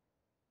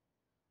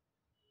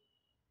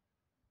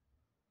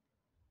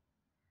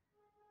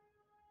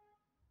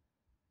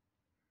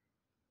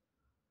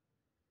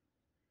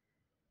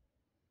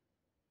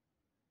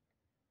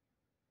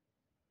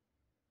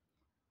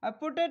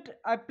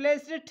 I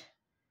placed it.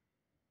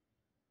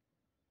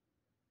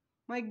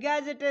 My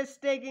gadget is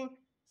taking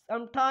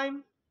some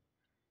time.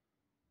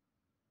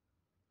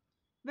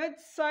 Which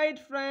side,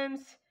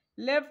 friends?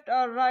 Left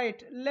or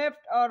right? Left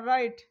or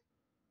right?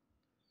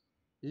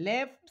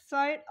 Left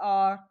side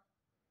or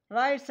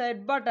right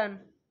side button?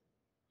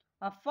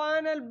 A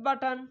final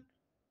button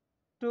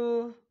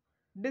to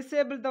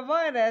disable the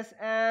virus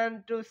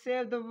and to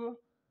save the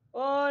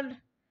world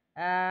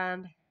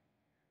and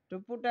to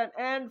put an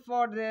end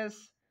for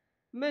this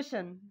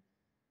mission.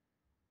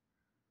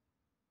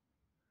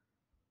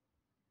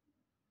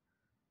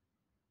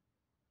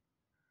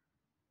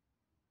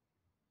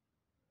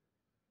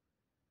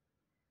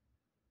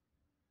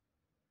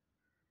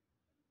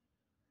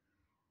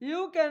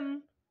 You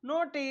can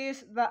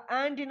notice the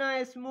antenna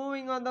is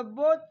moving on the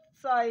both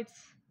sides.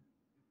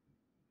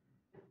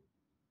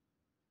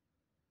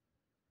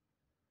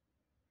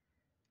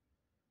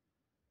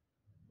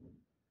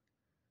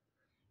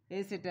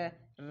 Is it a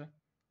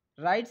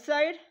right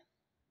side?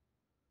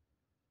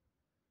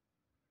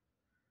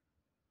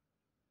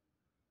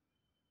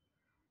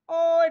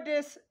 Oh, it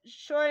is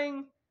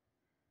showing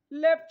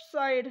left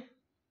side.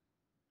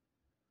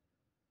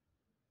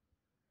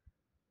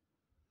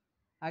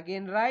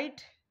 Again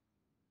right.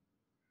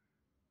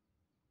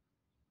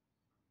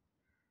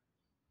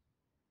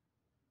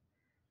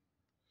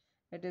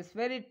 It is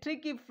very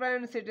tricky,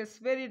 friends. It is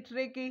very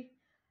tricky.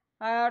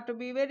 I have to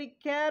be very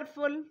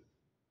careful.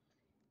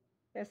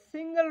 A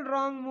single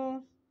wrong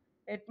move,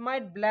 it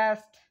might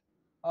blast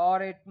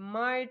or it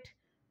might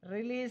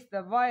release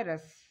the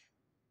virus.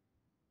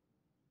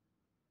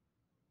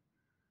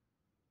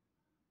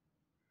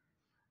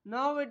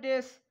 Now it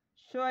is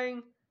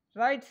showing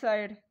right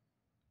side.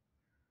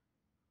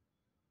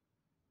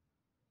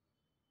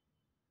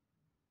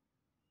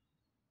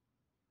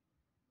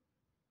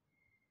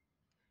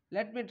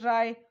 Let me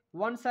try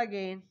once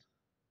again.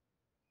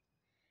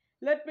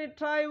 Let me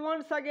try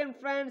once again,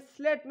 friends.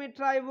 Let me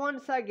try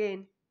once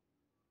again.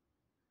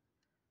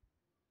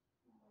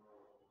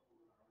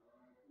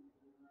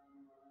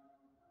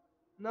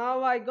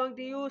 Now I'm going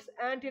to use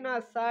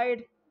antenna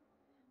side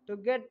to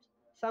get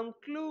some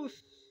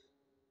clues.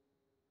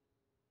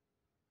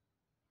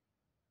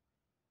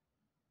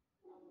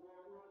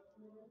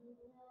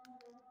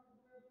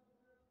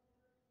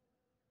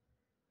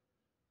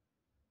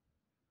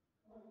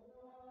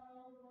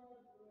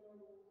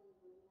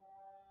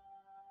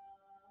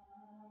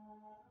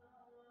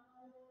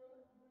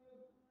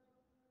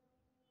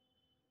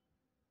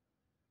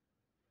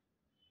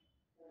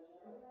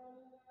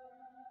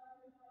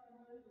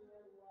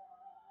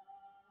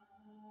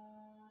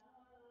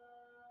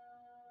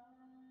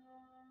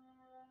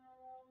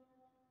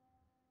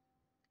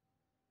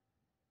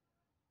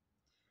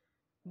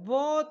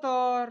 Both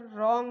are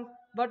wrong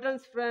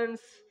buttons,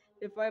 friends.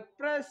 If I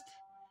pressed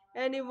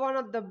any one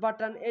of the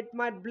button, it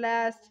might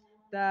blast.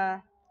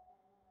 The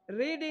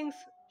readings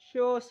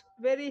shows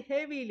very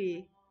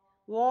heavily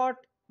what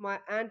my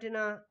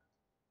antenna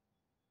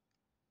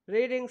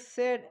readings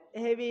said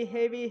heavy,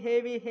 heavy,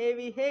 heavy,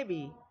 heavy,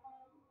 heavy.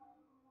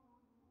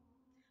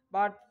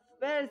 But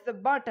where's the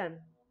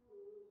button?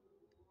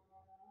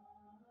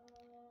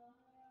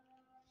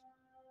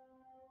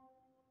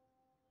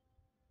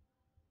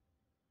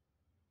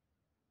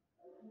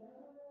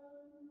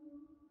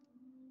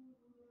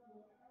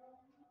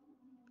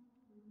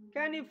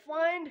 Can you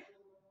find?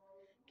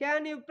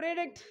 Can you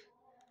predict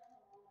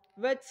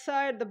which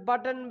side the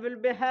button will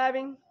be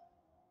having?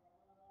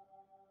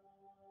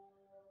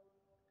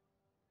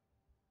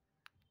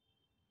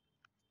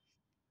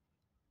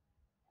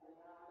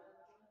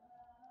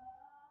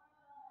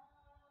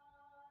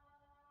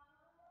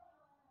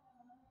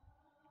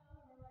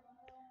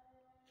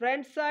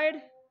 Front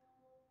side,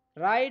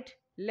 right,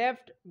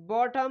 left,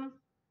 bottom,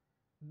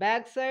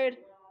 back side,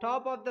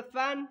 top of the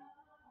fan.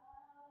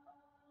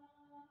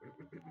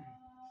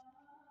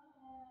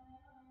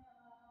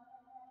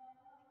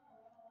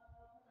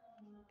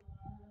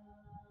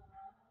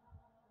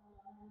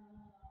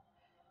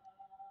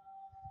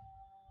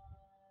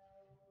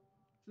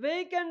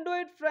 We can do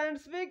it,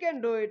 friends, we can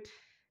do it.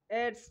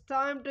 It's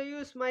time to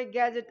use my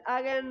gadget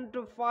again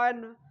to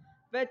find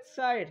which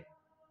side.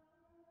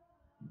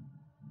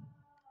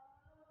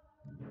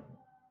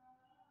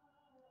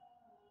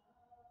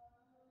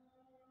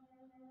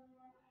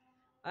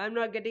 I'm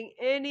not getting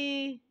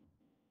any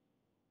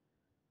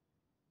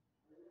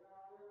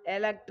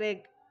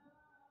electric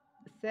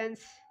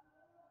sense.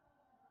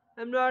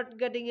 I'm not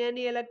getting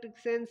any electric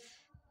sense.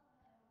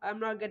 I'm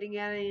not getting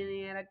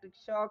any electric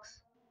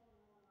shocks.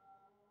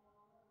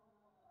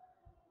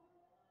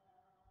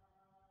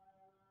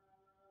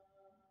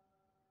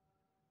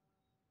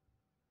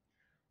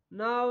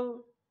 Now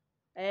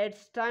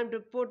it's time to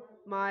put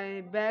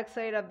my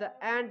backside of the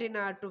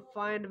antenna to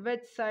find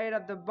which side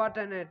of the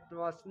button it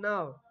was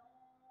now.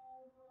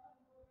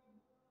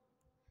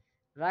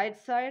 Right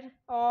side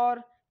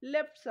or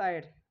left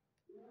side?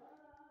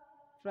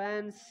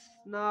 Friends,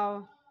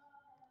 now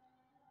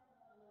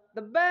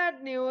the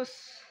bad news,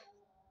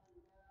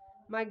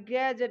 my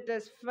gadget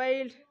has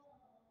failed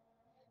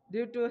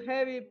due to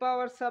heavy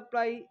power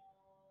supply.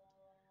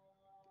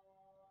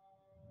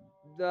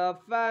 The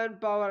fan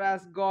power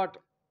has got.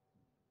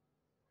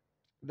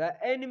 The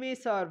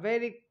enemies are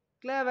very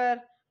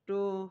clever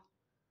to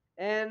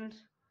end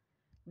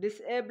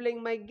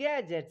disabling my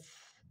gadgets.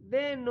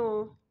 They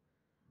know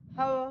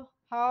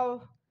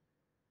how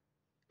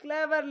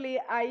cleverly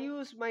I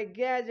use my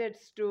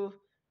gadgets to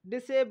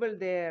disable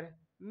their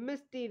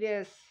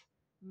mysterious,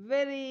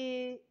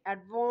 very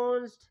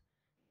advanced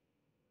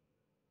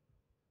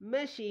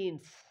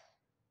machines.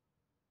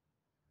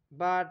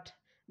 But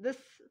this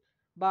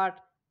but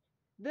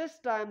this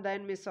time the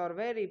enemies are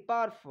very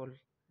powerful.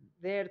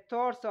 Their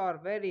thoughts are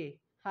very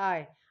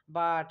high,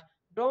 but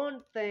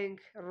don't think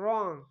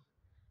wrong.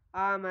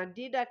 I'm a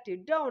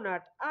detective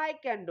donut. I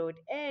can do it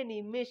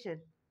any mission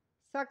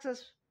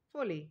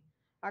successfully.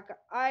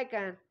 I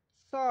can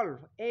solve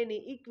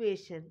any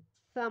equation,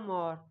 sum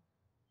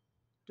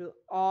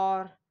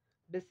or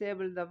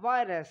disable the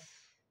virus,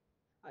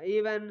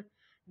 even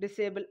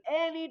disable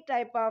any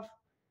type of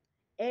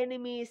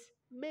enemies,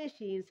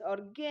 machines, or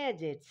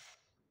gadgets.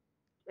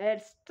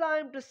 It's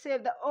time to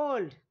save the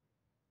old.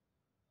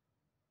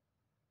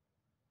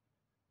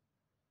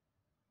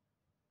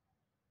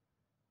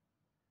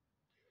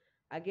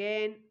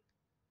 Again,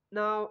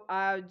 now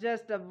I have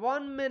just a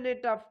 1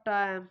 minute of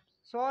time.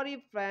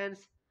 Sorry,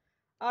 friends.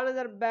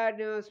 Another bad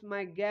news,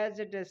 my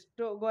gadget is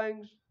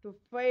going to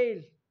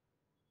fail.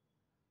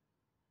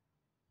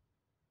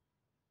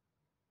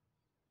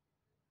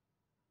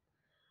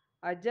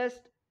 I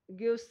just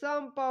give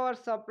some power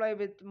supply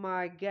with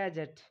my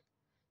gadget.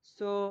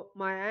 So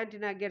my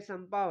antenna gets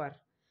some power.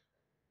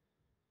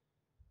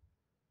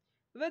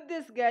 With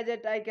this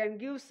gadget I can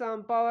give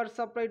some power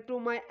supply to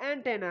my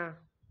antenna.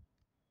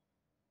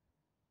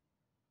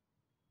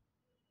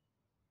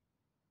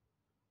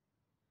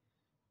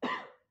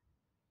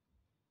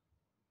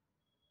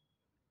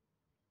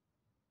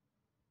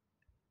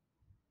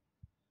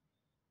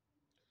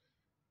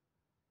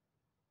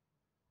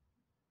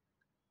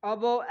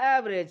 Above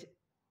average.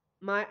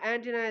 My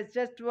antenna is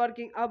just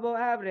working above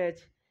average.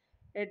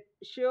 It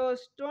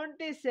shows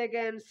 20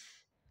 seconds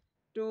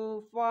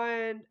to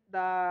find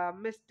the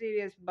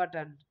mysterious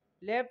button,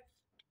 left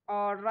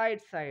or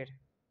right side.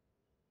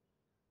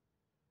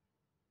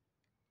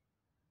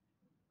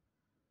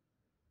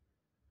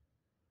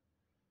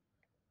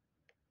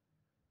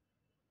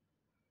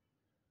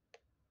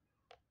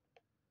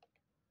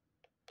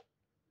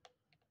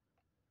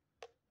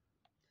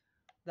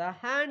 The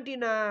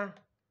antenna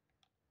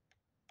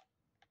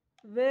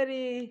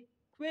very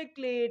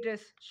quickly it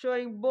is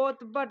showing both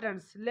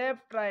buttons,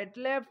 left right,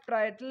 left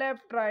right,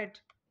 left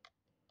right.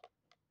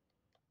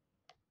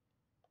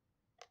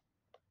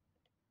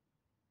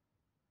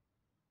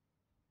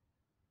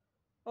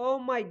 Oh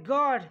my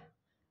god,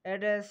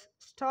 it has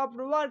stopped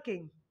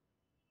working.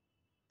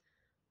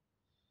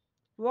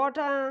 What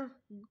am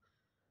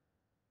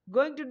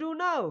going to do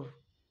now?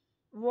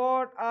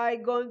 What I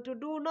going to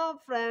do now,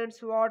 friends?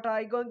 What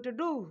I going to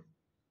do?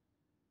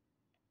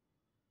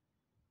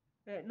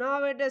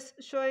 Now it is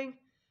showing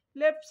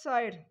left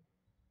side.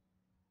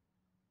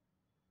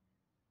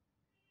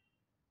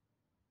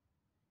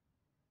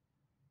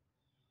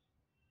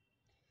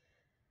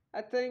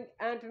 I think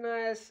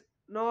antenna is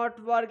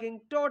not working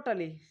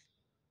totally.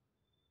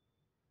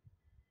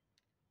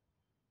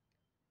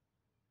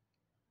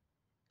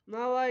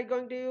 Now I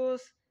going to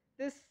use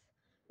this.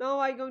 Now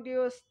I going to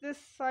use this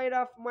side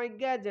of my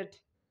gadget.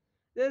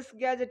 This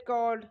gadget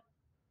called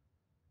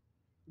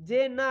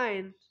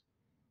J9,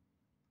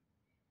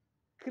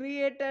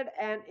 created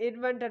and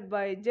invented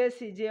by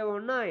Jesse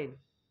J09.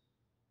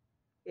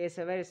 Is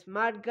a very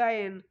smart guy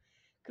in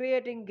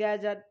creating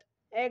gadget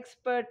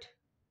expert.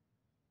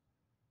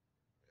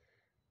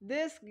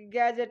 This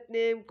gadget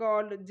name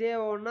called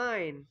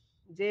J09,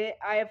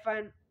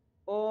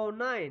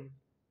 J-09.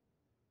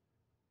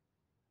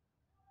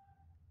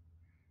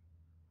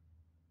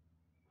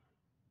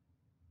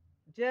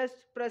 Just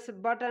press a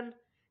button,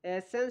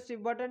 a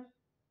sensitive button.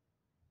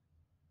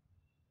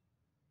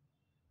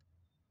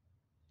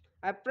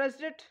 I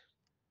pressed it.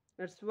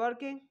 It's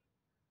working.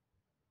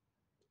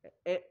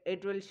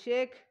 It will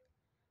shake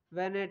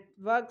when it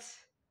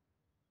works.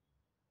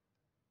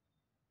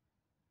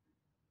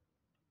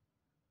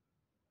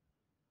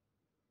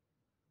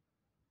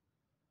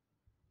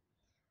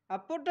 I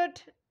put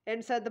it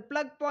inside the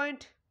plug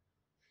point.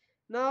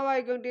 Now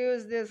I'm going to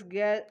use this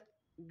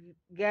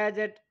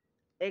gadget.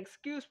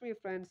 Excuse me,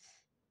 friends.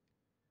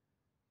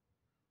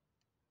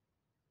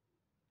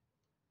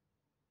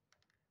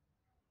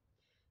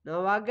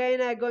 Now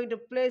again I'm going to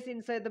place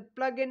inside the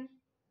plug-in,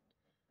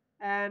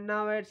 and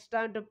now it's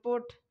time to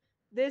put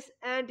This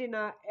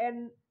antenna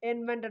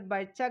invented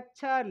by Chuck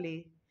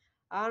Charlie,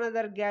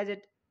 another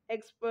gadget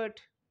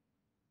expert.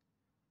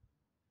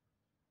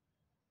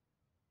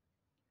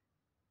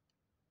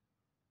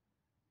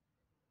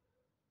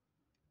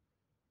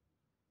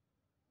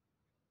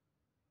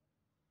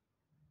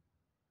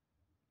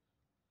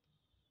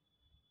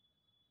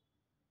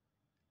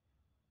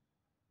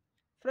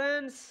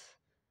 Friends,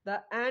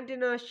 the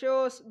antenna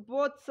shows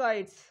both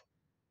sides.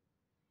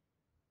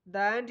 The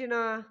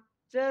antenna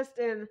just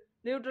in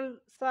neutral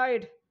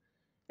side.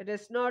 It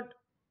is not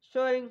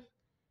showing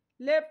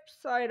left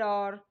side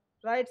or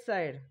right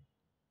side.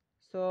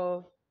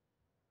 So,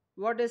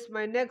 what is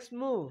my next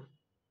move?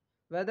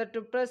 Whether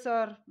to press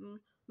or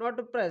not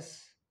to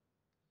press?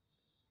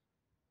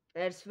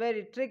 It's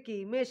very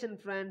tricky mission,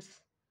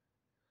 friends.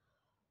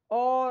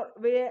 Or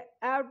we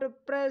have to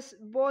press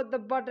both the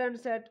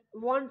buttons at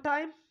one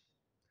time.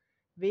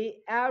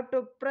 We have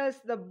to press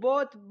the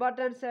both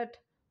buttons at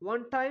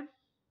one time.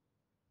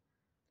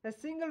 A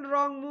single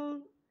wrong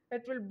move,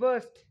 it will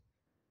burst.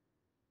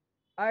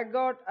 I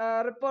got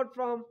a report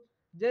from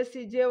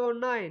Jesse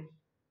J09.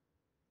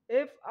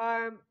 If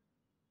I am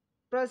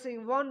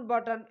pressing one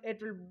button,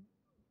 it will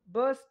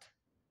burst.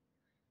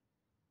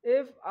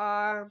 If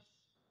I am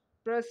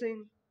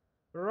pressing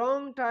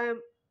wrong time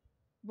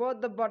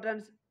both the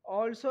buttons,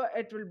 also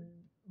it will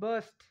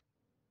burst.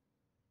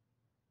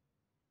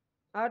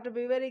 I have to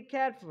be very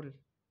careful.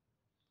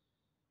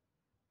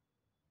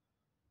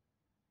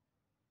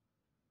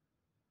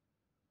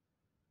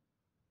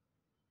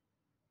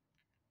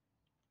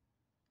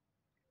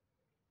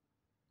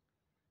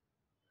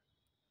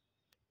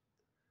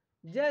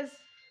 Just